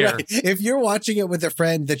in here. Right. If you're watching it with a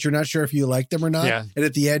friend that you're not sure if you like them or not, and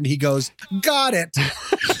at the end he goes, "Got it,"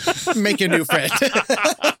 make a new friend.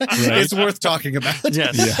 It's worth talking about.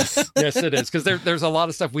 Yes, it is because there's a lot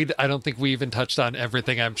of stuff I don't think we even touched on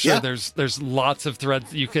everything. I'm sure there's lots of threads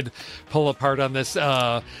that you could pull apart on this.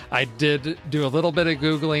 I did do a little bit of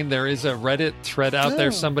Googling. There is a Reddit thread out there.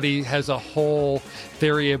 Somebody has a whole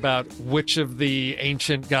theory about which of the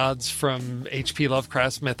ancient gods from H.P.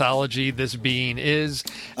 Lovecraft's mythology this being is,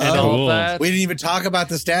 and all that. We didn't even talk about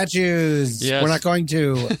the statues. We're not going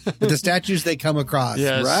to. But the statues they come across.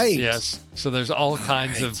 Yes, right. Yes. So there's all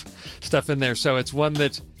kinds of stuff in there. So it's one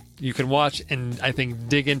that you can watch and I think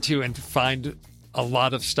dig into and find a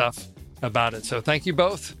lot of stuff about it. So thank you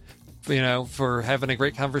both, for having a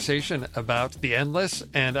great conversation about The Endless.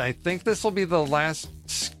 And I think this will be the last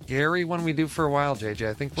scary one we do for a while, JJ.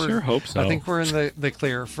 I think sure hope so. I think we're in the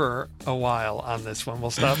clear for a while on this one.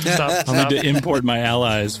 We'll stop. I'll need to import my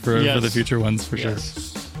allies for the future ones for sure.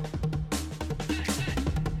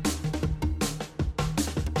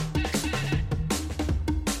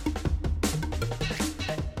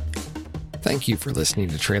 Thank you for listening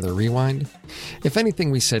to Trailer Rewind. If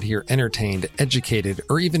anything we said here entertained, educated,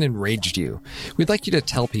 or even enraged you, we'd like you to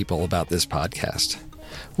tell people about this podcast.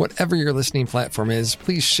 Whatever your listening platform is,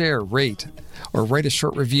 please share, rate, or write a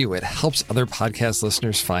short review. It helps other podcast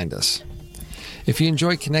listeners find us. If you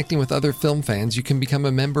enjoy connecting with other film fans, you can become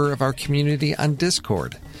a member of our community on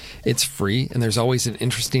Discord. It's free, and there's always an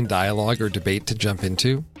interesting dialogue or debate to jump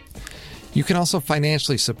into. You can also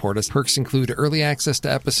financially support us. Perks include early access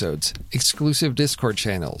to episodes, exclusive Discord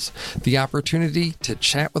channels, the opportunity to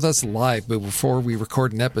chat with us live before we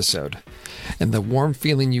record an episode, and the warm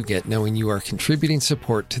feeling you get knowing you are contributing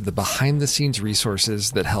support to the behind-the-scenes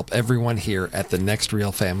resources that help everyone here at the Next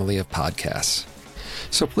Reel family of podcasts.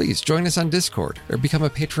 So please join us on Discord or become a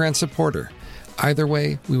Patreon supporter. Either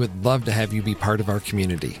way, we would love to have you be part of our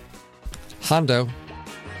community. Hondo.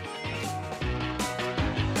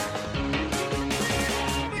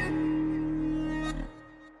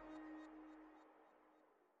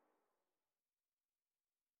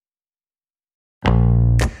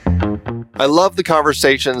 I love the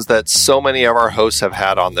conversations that so many of our hosts have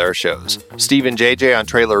had on their shows. Steve and JJ on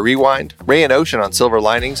Trailer Rewind, Ray and Ocean on Silver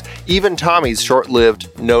Linings, even Tommy's short-lived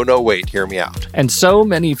No, Wait, Hear Me Out. And so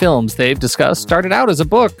many films they've discussed started out as a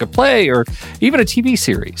book, a play, or even a TV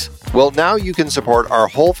series. Well, now you can support our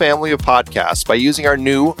whole family of podcasts by using our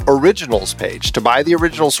new Originals page to buy the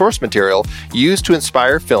original source material used to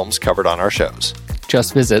inspire films covered on our shows.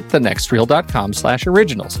 Just visit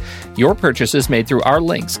thenextreel.com/originals. Your purchases made through our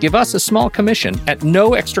links give us a small commission at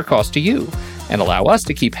no extra cost to you and allow us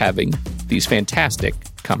to keep having these fantastic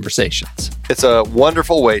conversations. It's a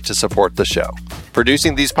wonderful way to support the show.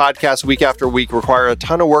 Producing these podcasts week after week require a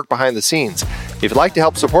ton of work behind the scenes. If you'd like to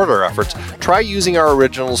help support our efforts, try using our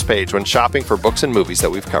Originals page when shopping for books and movies that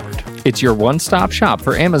we've covered. It's your one-stop shop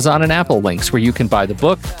for Amazon and Apple links where you can buy the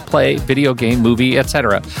book, play, video game, movie,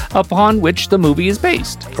 etc., upon which the movie is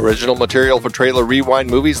based. Original material for Trailer Rewind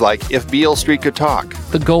movies like If Beale Street Could Talk,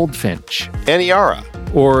 The Goldfinch, Aniara,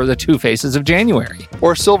 or The Two Faces of January.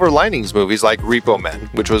 Or Silver Linings movies like Repo Men,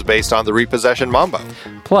 which was based on the Repossession Mambo.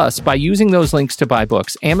 Plus, by using those links to buy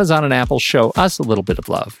books, Amazon and Apple show us a little bit of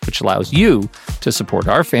love, which allows you to support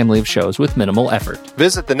our family of shows with minimal effort.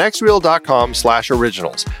 Visit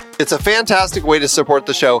thenextreel.com/originals. It's a fantastic way to support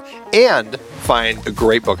the show and find a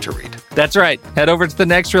great book to read. That's right. Head over to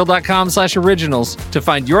thenextreel.com/originals to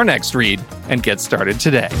find your next read and get started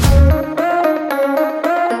today.